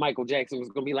they thought Michael Jackson was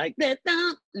gonna be like that.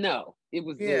 No, it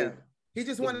was he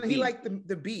just wanted he liked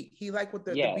the beat. He liked what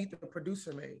the beat the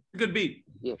producer made. Good beat.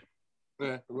 Yeah,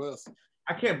 it was.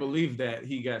 I can't believe that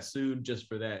he got sued just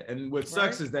for that. And what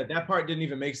sucks is that part didn't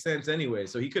even make sense anyway.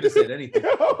 So he could have said anything.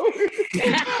 That's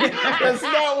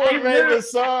not what made the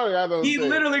song. I don't. He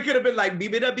literally could have been like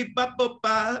beep it up, beep ba ba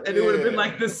ba, and it would have been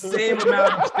like the same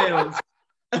amount of sales.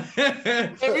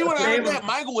 If he would have heard that,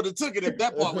 Michael would have took it if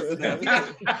that part was in there.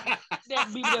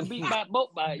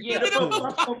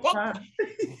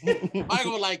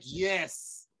 Michael was like,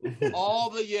 yes. All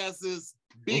the yeses,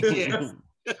 big yes.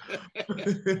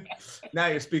 Now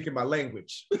you're speaking my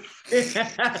language.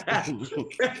 Somebody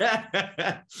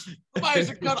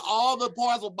should cut all the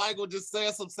parts where Michael just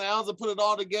says some sounds and put it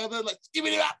all together. Like, give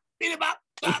it up, beat it up,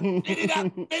 beat it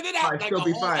up, beat it up. Like the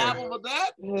whole album of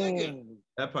that.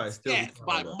 That probably still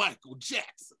by Michael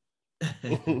Jackson.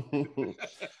 Did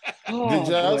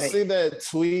y'all see that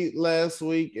tweet last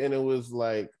week? And it was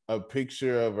like a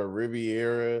picture of a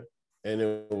Riviera, and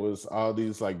it was all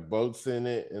these like boats in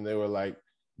it, and they were like,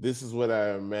 "This is what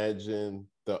I imagine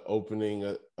the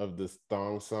opening of this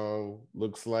thong song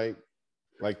looks like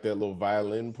that little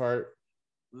violin part."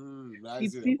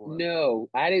 No,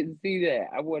 I didn't see that.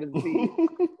 I want to see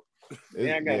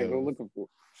it. I gotta go looking for it.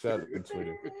 Shout out to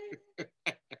Twitter.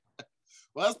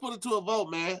 Well, let's put it to a vote,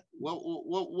 man.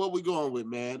 What we going with,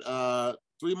 man? 3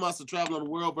 months of traveling the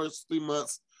world versus 3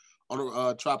 months on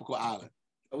a tropical island.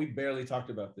 We barely talked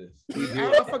about this.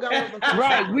 I forgot what the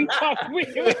right. We talked.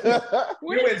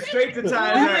 We went straight to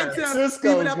time.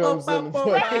 Cisco comes in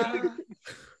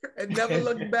and never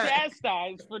looked back.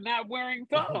 Chastised for not wearing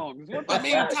thongs. I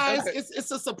mean, Ty,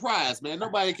 it's a surprise, man.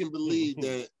 Nobody can believe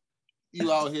that you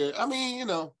out here. I mean, you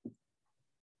know,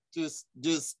 just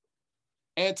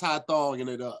anti-thonging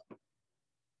it up.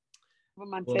 For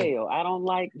my tail, I don't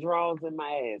like draws in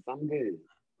my ass. I'm good.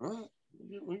 Right.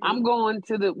 I'm going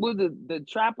to the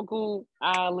tropical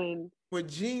island with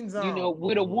jeans on, you know,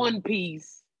 with a one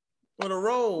piece, with a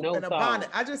robe and a bonnet.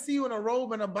 I just see you in a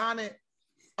robe and a bonnet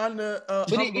under. It'll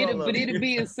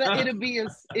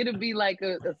be like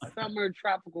a summer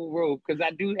tropical robe, because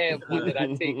I do have one that I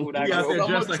take when I go.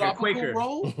 Just like a Quaker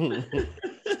robe.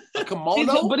 A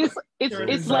kimono, but it's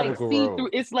like see-through.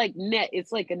 It's like net.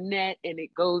 It's like a net, and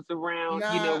it goes around.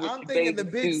 Nah, you know, with I'm thinking the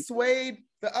big suede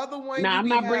The other one. Nah, I'm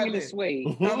not bringing the suede.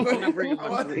 I'm not bringing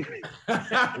my suede.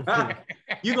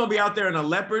 You're gonna be out there in a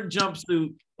leopard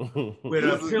jumpsuit with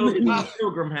a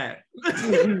pilgrim hat.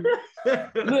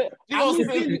 Look,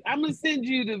 I'm gonna send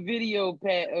you the video,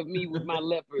 Pat, of me with my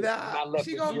leopard.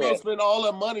 She gonna spend all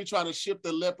her money trying to ship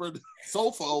the leopard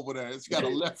sofa over there. It's got a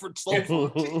leopard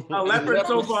sofa. A leopard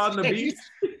sofa on the beach.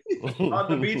 On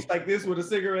the beach like this with a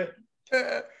cigarette.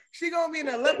 She gonna be in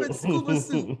a leopard scuba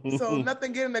suit, so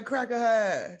nothing getting the crack of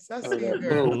her ass. That's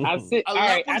it.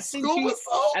 I sent you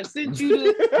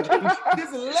the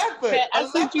this leopard. I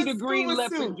sent you the green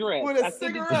leopard dress with a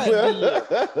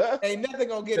cigarette. Ain't nothing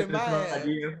gonna get in my ass.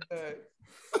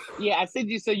 Yeah, I sent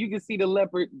you so you can see the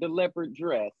leopard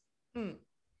dress. And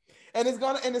it's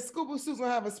gonna, and the scuba suit's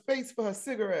gonna have a space for her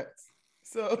cigarettes.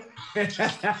 So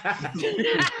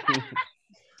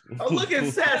oh, look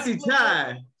at Sassy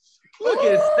Ty. Look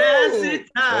at Sassy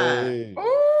Ty.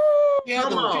 Hey.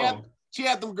 She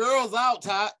had them girls out,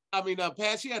 Ty. I mean,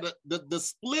 Pat, she had the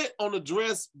split on the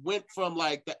dress went from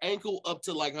like the ankle up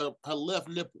to like her left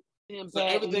nipple. Damn, so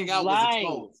everything out was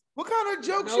exposed. What kind of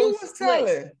jokes you was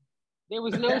telling? There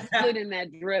was no split in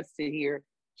that dress to here.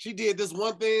 She did this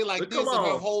one thing like this, and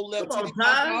her whole left titty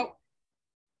popped out,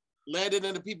 landed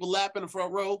in the people lapping in the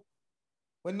front row.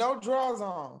 With no drawers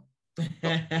on.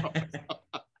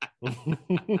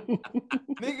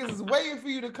 Niggas is waiting for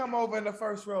you to come over in the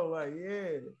first row, like,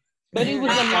 yeah. But it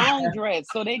was a long dress,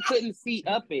 so they couldn't see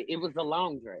up it. It was a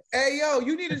long dress. Hey, yo,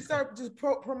 you need to start just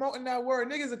promoting that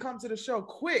word. Niggas will come to the show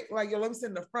quick. Like, yo, let me sit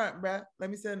in the front, bruh. Let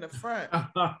me sit in the front.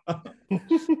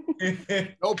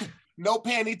 No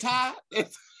panty tie.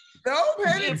 No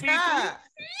panty tie.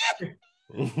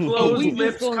 Closed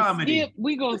lips comedy.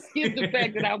 We gonna skip the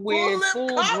fact that I wear full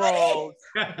drawers.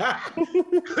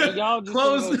 Y'all just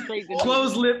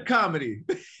closed lip comedy.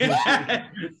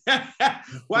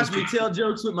 Watch me tell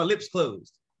jokes with my lips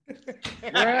closed.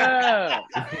 Bruh.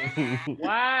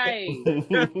 Why?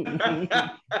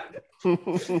 2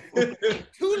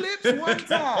 lips, 1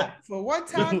 time. For 1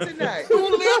 time tonight. 2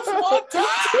 lips, 1 time.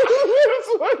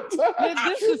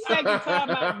 This is the second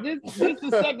time. This is the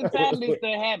second time this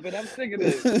happened. I'm sick of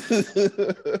this.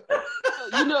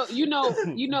 You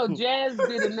know, Jazz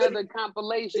did another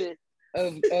compilation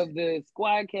of the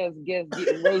Squadcast guests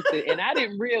getting roasted, and I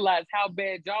didn't realize how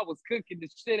bad y'all was cooking the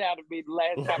shit out of me the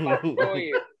last time I was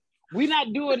here. We're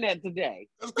not doing that today.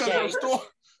 That's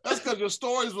because your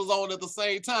stories was on at the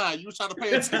same time. You were trying to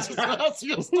pay attention to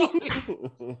your story.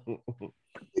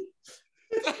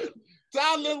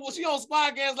 John, was she on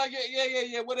Squadcast? Like,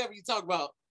 yeah, whatever you talk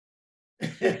about.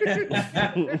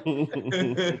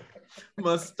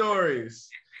 My stories.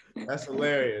 That's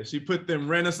hilarious. She put them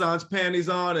Renaissance panties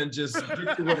on and just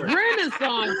get to work.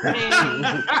 Renaissance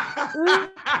panties.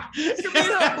 You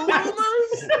mean her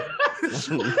bloomers?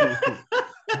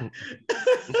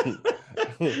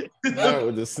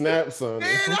 With the snaps on it.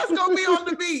 Yeah, that's gonna be on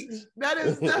the beach. That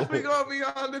is definitely gonna be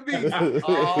on the beach.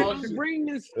 Oh, bring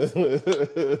this.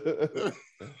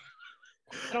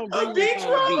 Don't bring a beach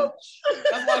robe.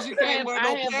 That's why she can't wear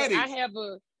no panties.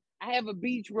 I have a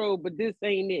beach robe, but this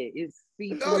ain't it. It's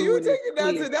see-through. No, you taking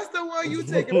that? That's the one you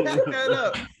taking. Pack that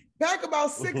up. Pack about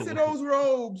 6 of those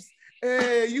robes,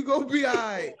 and you gonna be all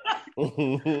right.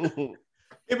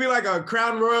 It'd be like a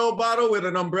Crown Royal bottle with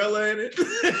an umbrella in it.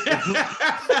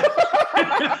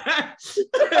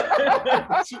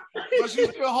 But she's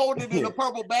still holding it in a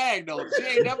purple bag, though. She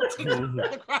ain't never taken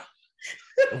the crown.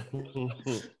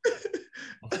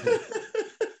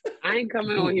 I ain't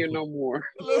coming on here no more.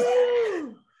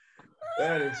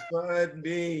 That is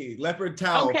funny. Leopard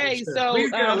towel. Okay, so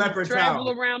please get a leopard travel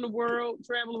towel. around the world,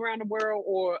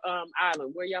 or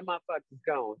island. Where y'all motherfuckers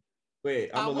going?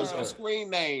 Wait, I'm gonna look at screen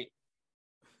name.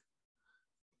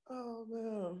 Oh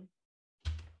man.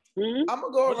 Mm-hmm. I'm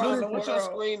gonna go around the world. What's your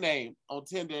screen name on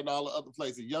Tinder and all the other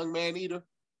places? Young Man Eater.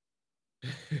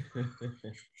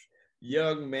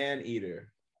 Young Man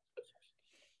Eater.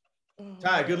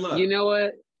 Ty, good luck. You know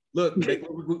what? Look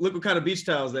what kind of beach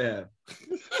towels they have.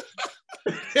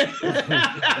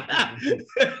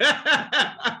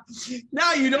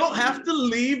 Now you don't have to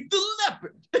leave the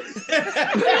leopard.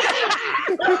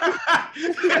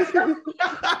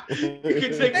 You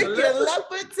can take the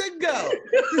leopard to go.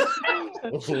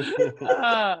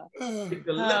 Take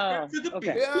the leopard to the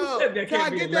beach. Yo, can I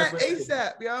get that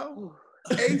ASAP, yo?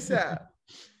 ASAP.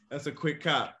 That's a quick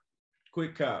cop.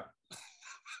 Quick cop.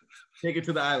 Take it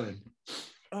to the island.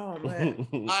 Oh man!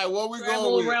 All right, what we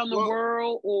travel going around the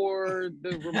world or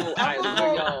the remote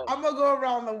island? I'm gonna go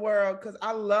around the world because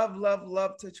I love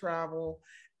to travel,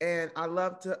 and I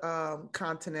love to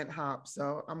continent hop.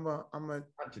 So I'm a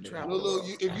travel.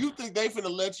 Lulu, if you think they finna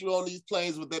let you on these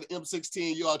planes with that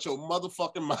M16, you out your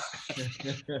motherfucking mind.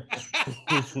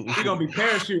 She's gonna be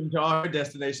parachuting to all her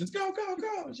destinations. Go.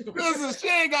 Listen, she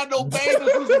ain't got no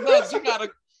bathing suits.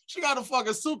 She got a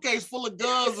fucking suitcase full of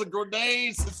guns and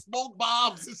grenades and smoke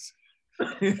bombs.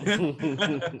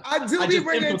 I do be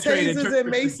bringing tasers and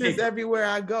maces everywhere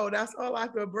I go. That's all I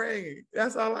could bring.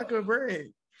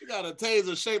 You got a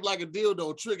taser shaped like a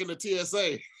dildo tricking the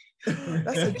TSA.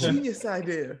 That's a genius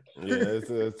idea. Yeah,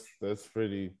 that's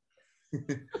pretty.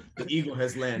 The eagle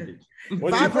has landed.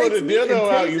 When you put a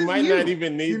dildo out, you might not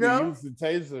even need to use the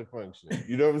taser function.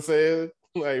 You know what I'm saying?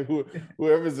 Like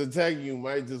whoever's attacking you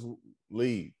might just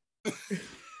leave.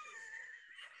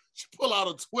 She pull out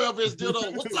a 12-inch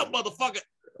dildo. What's up, motherfucker?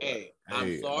 Hey,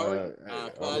 I'm sorry. I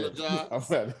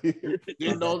apologize.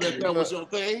 Didn't know that was your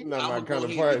thing. Not my kind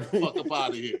of party. Fuck up out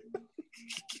of here.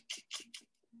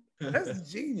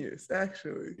 That's genius,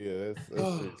 actually. Yeah,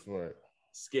 that's smart.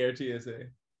 Scare TSA.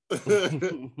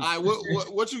 All right,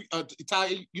 what you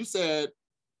Ty? You said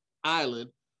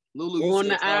island. Lulu, on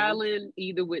the island,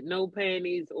 either with no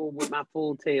panties or with my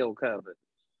full tail covered.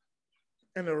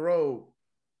 And a robe.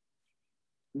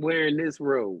 Wearing this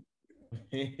robe.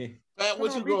 Pat,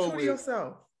 what you going with?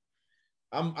 Yourself.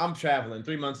 I'm traveling.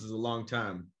 3 months is a long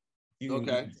time. You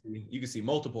can see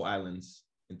multiple islands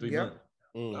in 3 months.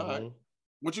 Mm-hmm. All right.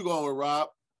 What you going with, Rob?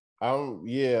 I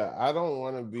don't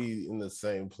want to be in the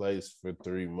same place for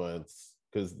 3 months,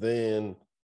 because then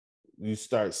you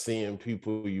start seeing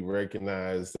people you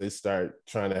recognize. They start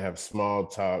trying to have small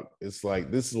talk. It's like,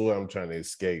 this is what I'm trying to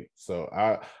escape. So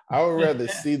I would rather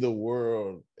see the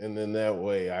world, and then that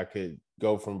way I could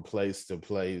go from place to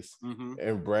place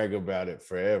and brag about it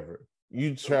forever.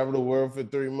 You travel the world for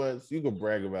 3 months, you can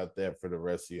brag about that for the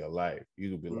rest of your life. You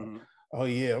could be like, oh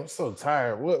yeah, I'm so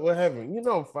tired. What happened?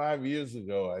 5 years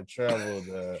ago I traveled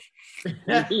the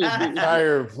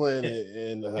entire planet,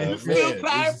 and still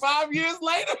tired 5 years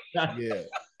later. Yeah,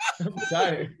 I'm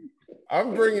tired.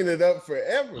 I'm bringing it up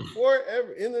forever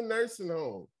in the nursing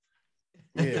home.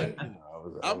 Yeah,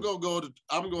 I'm going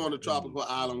to tropical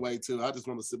island way too. I just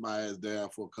want to sit my ass down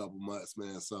for a couple months,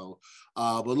 man. So,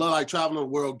 but look like traveling the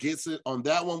world gets it on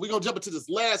that one. We're gonna jump into this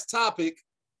last topic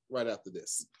right after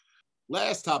this.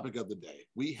 Last topic of the day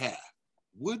we have: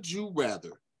 would you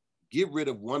rather get rid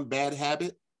of one bad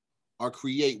habit or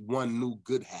create one new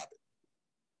good habit?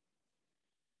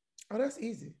 Oh, that's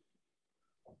easy.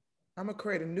 I'm gonna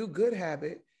create a new good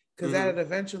habit, because that'd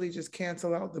eventually just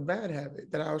cancel out the bad habit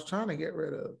that I was trying to get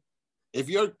rid of. If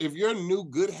your new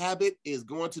good habit is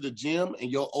going to the gym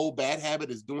and your old bad habit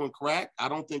is doing crack, I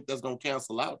don't think that's gonna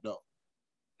cancel out though.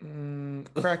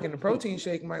 Crack in the protein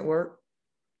shake might work.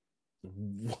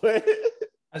 What?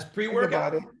 That's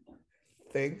pre-workout.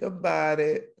 Think about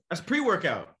it. That's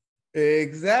pre-workout.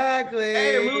 Exactly.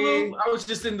 Hey, Lulu, I was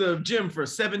just in the gym for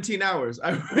 17 hours.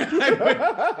 I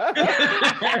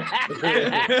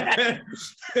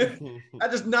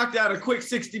just knocked out a quick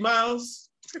 60 miles.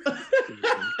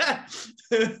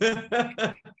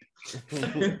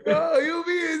 Oh, you'll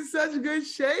be in such good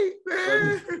shape,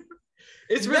 man.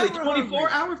 It's really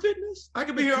 24-hour fitness. I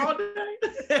could be here all day.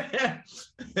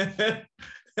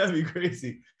 That'd be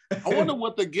crazy. I wonder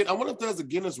if there's a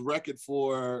Guinness record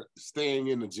for staying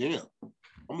in the gym. I'm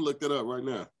gonna look that up right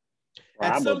now.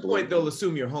 At some point, they'll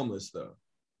assume you're homeless, though.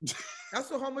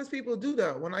 That's what homeless people do,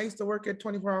 though. When I used to work at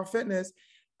 24-Hour Fitness,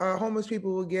 homeless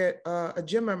people will get a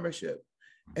gym membership,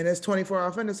 and it's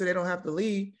 24-Hour Fitness, so they don't have to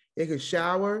leave. They can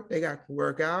shower, they got to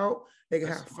work out, they can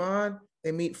have fun,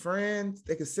 they meet friends,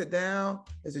 they can sit down.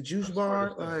 There's a juice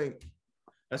bar, like.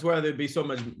 That's why there'd be so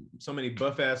many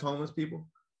buff ass homeless people.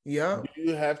 Yeah. Do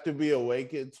you have to be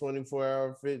awake at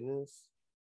 24-Hour Fitness?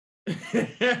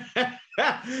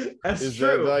 That's Is true.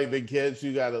 That like the catch?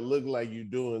 You got to look like you're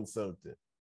doing something.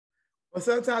 Well,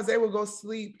 sometimes they would go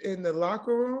sleep in the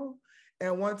locker room,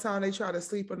 and one time they tried to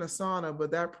sleep in the sauna, but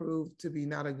that proved to be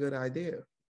not a good idea.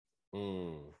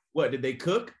 What, did they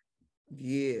cook?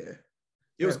 Yeah.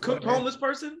 It was cooked homeless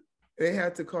person? They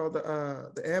had to call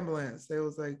the ambulance. They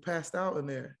was like passed out in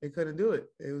there. They couldn't do it.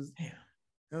 It was. Damn.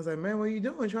 I was like, man, what are you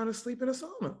doing? Trying to sleep in a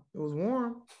sauna? It was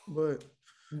warm, but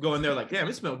I'm going there like, damn,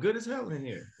 it smells good as hell in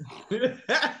here.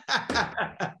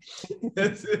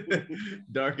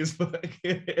 Dark as fuck.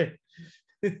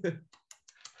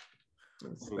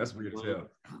 That's weird as hell.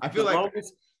 I feel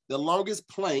the longest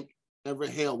plank ever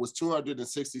held was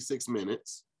 266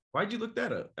 minutes. Why'd you look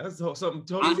that up? That's something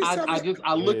totally.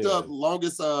 I looked up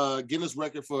longest Guinness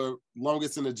record for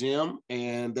longest in the gym,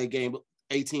 and they gave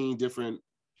 18 different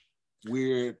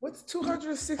weird. What's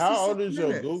 266? How old is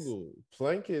minutes? your Google?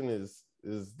 Planking is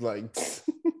Is like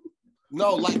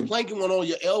no, like planking one on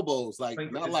your elbows, like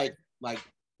not like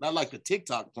the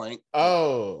TikTok plank.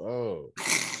 Oh.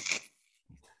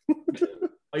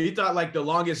 Oh, you thought like the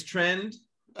longest trend?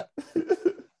 I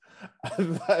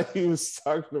thought he was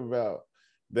talking about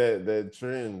that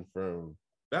trend from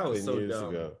that was 10 so years dumb.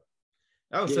 Ago.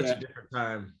 That was such a different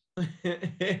time.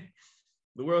 The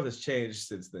world has changed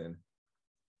since then.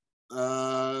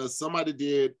 Somebody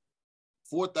did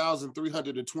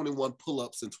 4,321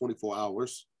 pull-ups in 24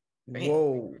 hours.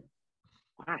 Whoa.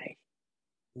 Why?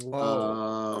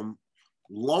 Whoa.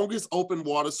 Longest open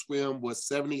water swim was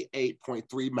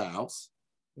 78.3 miles.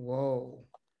 Whoa.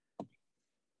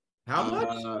 How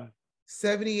much?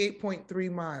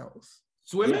 78.3 miles.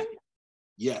 Swimming?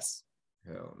 Yes.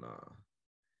 Hell no.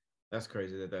 That's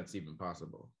crazy that that's even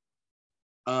possible.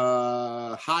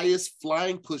 Highest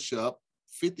flying push-up,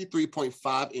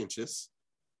 53.5 inches.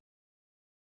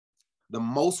 The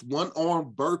most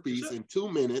one-arm burpees in 2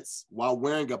 minutes while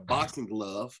wearing a boxing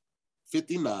glove,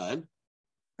 59.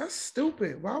 That's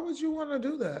stupid. Why would you want to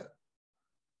do that?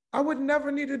 I would never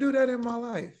need to do that in my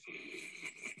life.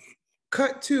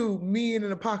 Cut to me in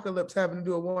an apocalypse having to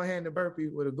do a one-handed burpee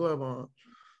with a glove on.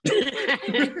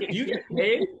 You get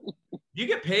paid? You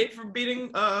get paid for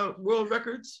beating world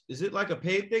records? Is it like a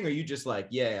paid thing, or you just like,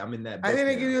 yeah, I'm in that book I think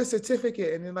they give you a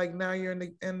certificate, and then like now you're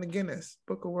in the Guinness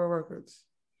Book of World Records.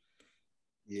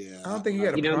 Yeah, I don't think you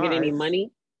got. You don't get any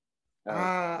money.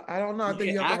 I don't know. I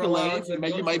think you have accolades.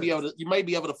 You might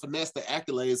be able to finesse the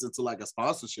accolades into like a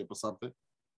sponsorship or something.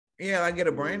 Yeah, I get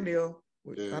a brand deal.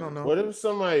 Yeah. I don't know. What if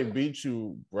somebody beat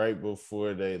you right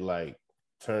before they like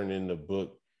turn in the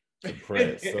book to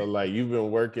press? So like you've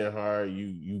been working hard,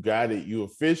 you got it, you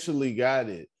officially got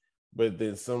it, but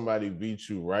then somebody beat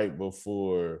you right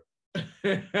before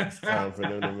it's time for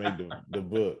them to make the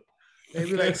book. They'd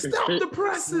be like, stop the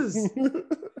presses.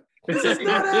 This is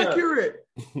not accurate.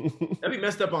 That'd be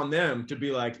messed up on them to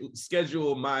be like,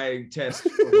 schedule my test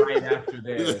right after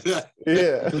theirs.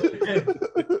 Yeah.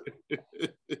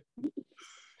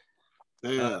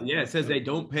 It says they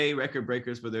don't pay record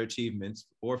breakers for their achievements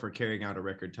or for carrying out a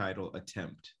record title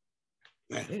attempt.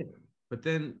 Yeah. But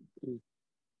then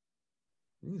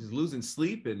he's losing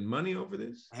sleep and money over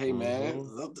this. Hey man,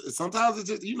 sometimes it's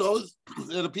just,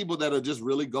 there are the people that are just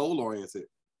really goal oriented.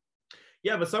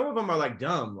 Yeah, but some of them are like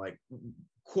dumb, like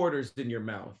quarters in your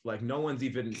mouth. Like no one's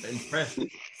even impressed.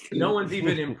 No one's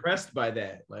even impressed by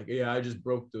that. Like, yeah, I just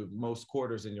broke the most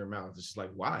quarters in your mouth. It's just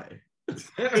like, why?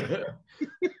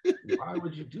 Why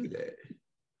would you do that?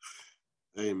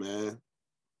 Hey man,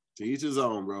 to each his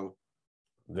own, bro.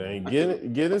 Dang,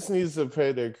 Guinness needs to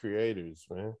pay their creators,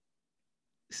 man.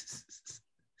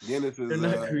 Guinness is they're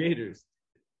not creators.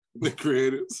 The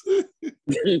creators.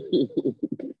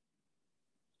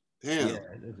 Damn, yeah,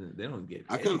 they don't get.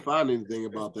 I couldn't find anything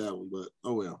about that one, but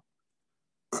oh well.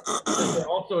 They're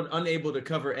also unable to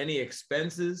cover any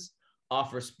expenses,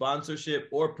 offer sponsorship,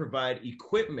 or provide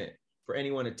equipment for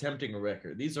anyone attempting a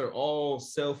record. These are all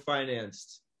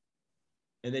self-financed,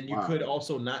 and then you could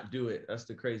also not do it. That's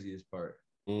the craziest part.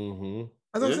 Mm-hmm.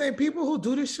 As I'm saying, people who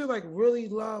do this shit like really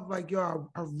love, like, yo,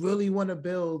 I really want to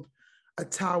build a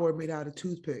tower made out of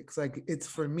toothpicks. Like, it's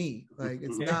for me. Like,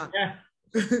 it's not.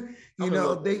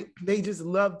 They just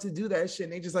love to do that shit.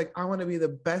 And they just like, I want to be the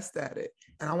best at it,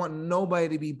 and I want nobody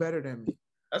to be better than me.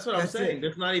 That's what I'm saying.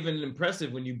 That's not even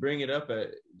impressive when you bring it up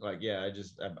at like, yeah, I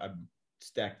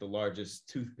stacked the largest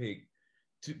toothpick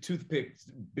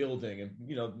building, and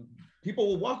people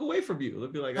will walk away from you.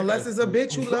 They'll be like, unless it's a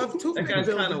bitch who loves toothpick. That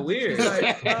guy's kind of weird.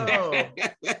 Like, oh.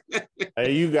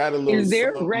 Hey, you got a little. Is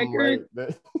there a record?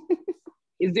 Right?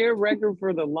 Is there a record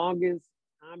for the longest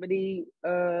comedy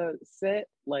set?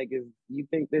 Like, you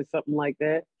think there's something like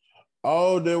that?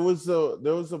 Oh, there was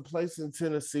a place in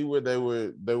Tennessee where they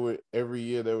were every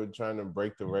year they were trying to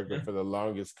break the record for the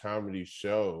longest comedy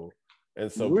show. And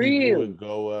so people would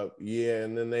go up,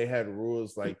 and then they had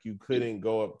rules like you couldn't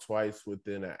go up twice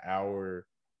within an hour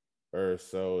or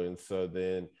so, and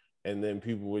then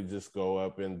people would just go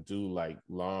up and do like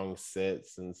long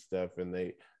sets and stuff, and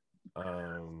they,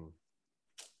 I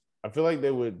feel like they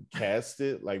would cast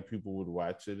it, like people would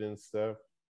watch it and stuff,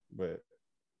 but.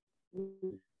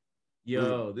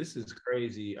 Yo, this is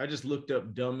crazy. I just looked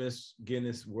up dumbest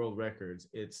Guinness World Records.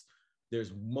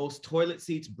 There's most toilet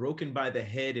seats broken by the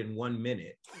head in 1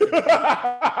 minute.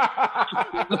 How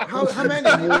many?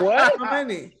 What? How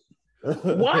many?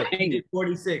 What?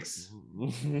 46.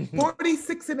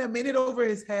 46 in a minute over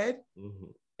his head?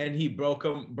 And he broke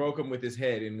him with his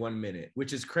head in 1 minute,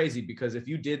 which is crazy because if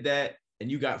you did that and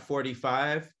you got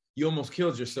 45, you almost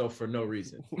killed yourself for no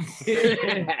reason.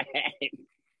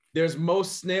 There's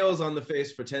most snails on the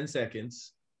face for 10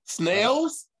 seconds.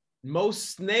 Snails?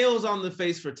 Most snails on the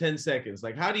face for 10 seconds.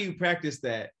 Like, how do you practice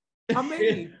that? How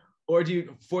many? Or do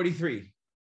you 43?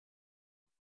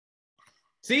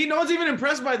 See, no one's even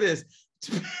impressed by this.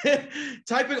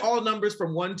 Typing all numbers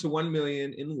from 1 to 1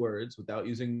 million in words without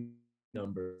using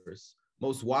numbers.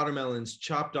 Most watermelons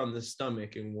chopped on the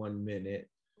stomach in 1 minute.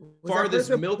 Farthest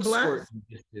milk squirt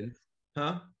distance.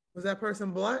 Huh? Was that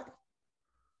person black?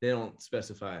 They don't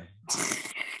specify.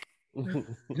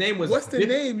 Name was what's the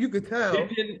name? You could tell.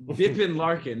 Vipin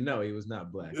Larkin. No, he was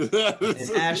not black. And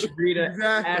Ashrita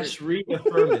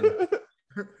Furman.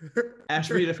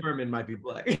 Ashrita Furman might be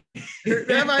black.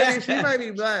 She might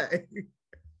be black.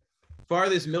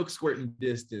 Farthest milk squirting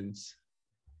distance,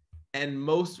 and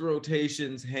most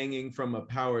rotations hanging from a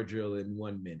power drill in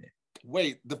 1 minute.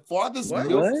 Wait, the farthest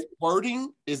milk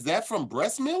squirting, is that from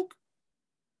breast milk?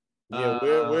 Yeah,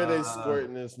 where are they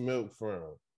squirting this milk from?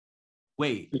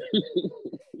 Wait,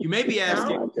 you may be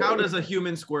asking, how does a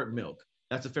human squirt milk?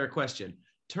 That's a fair question.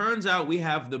 Turns out we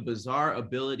have the bizarre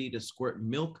ability to squirt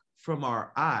milk from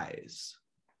our eyes.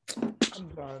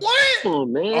 What? Oh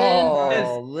man!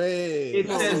 It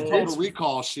says Total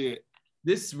Recall shit.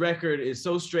 This record is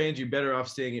so strange. You're better off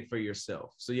seeing it for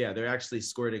yourself. So yeah, they're actually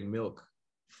squirting milk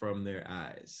from their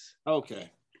eyes.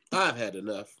 Okay, I've had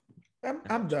enough.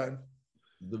 I'm done.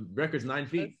 The record's 9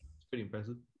 feet. It's pretty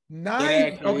impressive.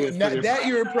 9. Okay, that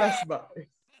you're impressed by.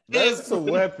 That's a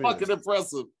weapon. Fucking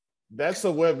impressive. That's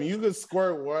a weapon. You can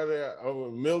squirt water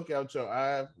or milk out your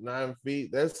eye 9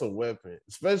 feet. That's a weapon,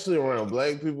 especially around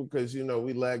black people because we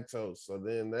lactose. So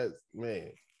then that's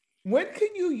When can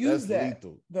you use that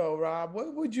lethal. though, Rob?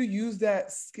 What would you use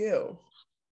that skill?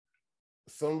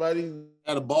 Somebody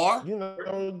at a bar,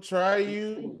 try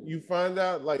you. You find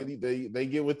out like they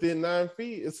get within 9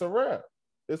 feet. It's a wrap.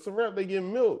 It's a wrap. They get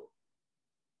milk.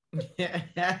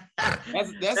 That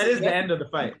is the end of the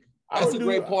fight. That's a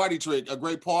great party trick, a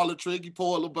great parlor trick. You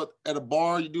pour a little bit at a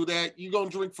bar, you do that, you're gonna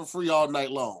drink for free all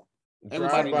night long.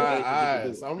 Everybody by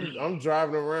eyes. I'm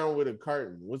driving around with a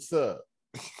carton. What's up?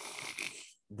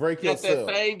 Break yourself.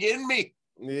 That thing getting me.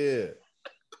 Yeah.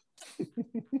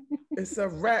 It's a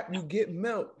wrap. You get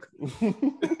milk.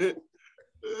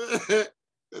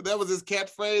 That was his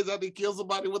catchphrase after he killed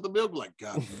somebody with the milk. Like,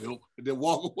 God, milk, and then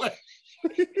walk away.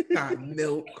 God,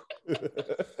 milk.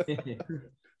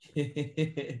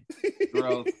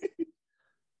 Gross.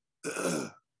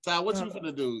 Ty, what you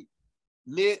finna do?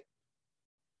 Knit?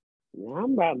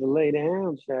 I'm about to lay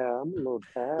down, child. I'm a little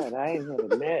tired. I ain't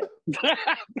had a nap.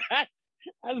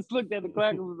 I just looked at the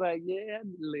clock and was like, yeah, I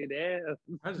need to lay down.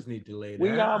 I just need to lay down.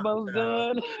 We almost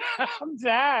done. I'm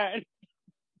tired.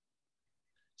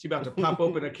 She about to pop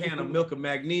open a can of milk of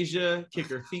magnesia, kick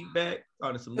her feet back,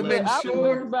 order some lemon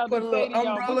sugar, put a little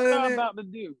umbrella in it. About to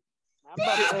do?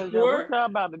 What y'all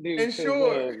about to do?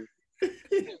 Ensure.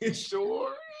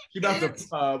 Sure. She about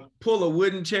to pull a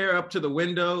wooden chair up to the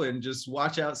window and just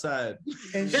watch outside.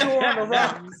 Ensure on the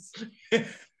rocks.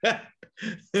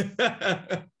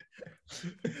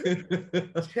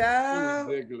 Child.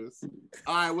 Ridiculous.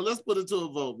 All right, well, let's put it to a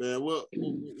vote, man. What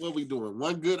are we doing?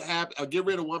 One good habit, or get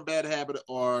rid of one bad habit,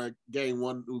 or gain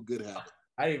one new good habit?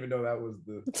 I didn't even know that was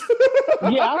the.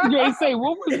 Yeah, I was going to say,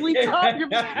 what was we talking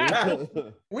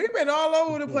about? We've been all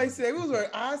over the place today. We was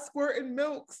like eye squirting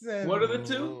milks and. What are the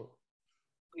two?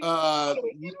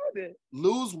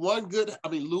 Lose one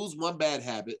bad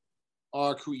habit,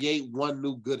 or create one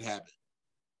new good habit.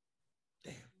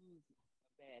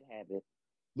 Habit.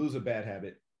 Lose a bad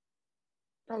habit.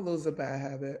 I'll lose a bad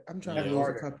habit. I'm trying to lose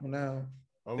a couple now.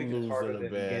 I'm losing a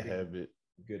bad habit.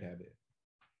 Good habit.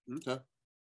 Okay.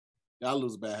 Yeah, I'll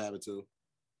lose a bad habit too.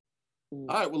 All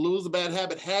right, well, lose a bad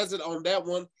habit has it on that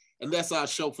one. And that's our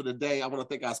show for the day. I want to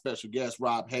thank our special guest,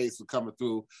 Rob Hayes, for coming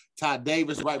through. Ty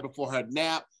Davis right before her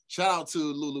nap. Shout out to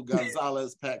Lulu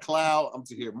Gonzalez, Pat Cloud. I'm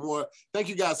to hear more. Thank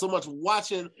you guys so much for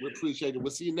watching. We appreciate it.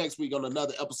 We'll see you next week on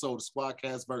another episode of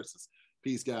Squadcast Versus.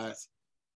 Peace, guys.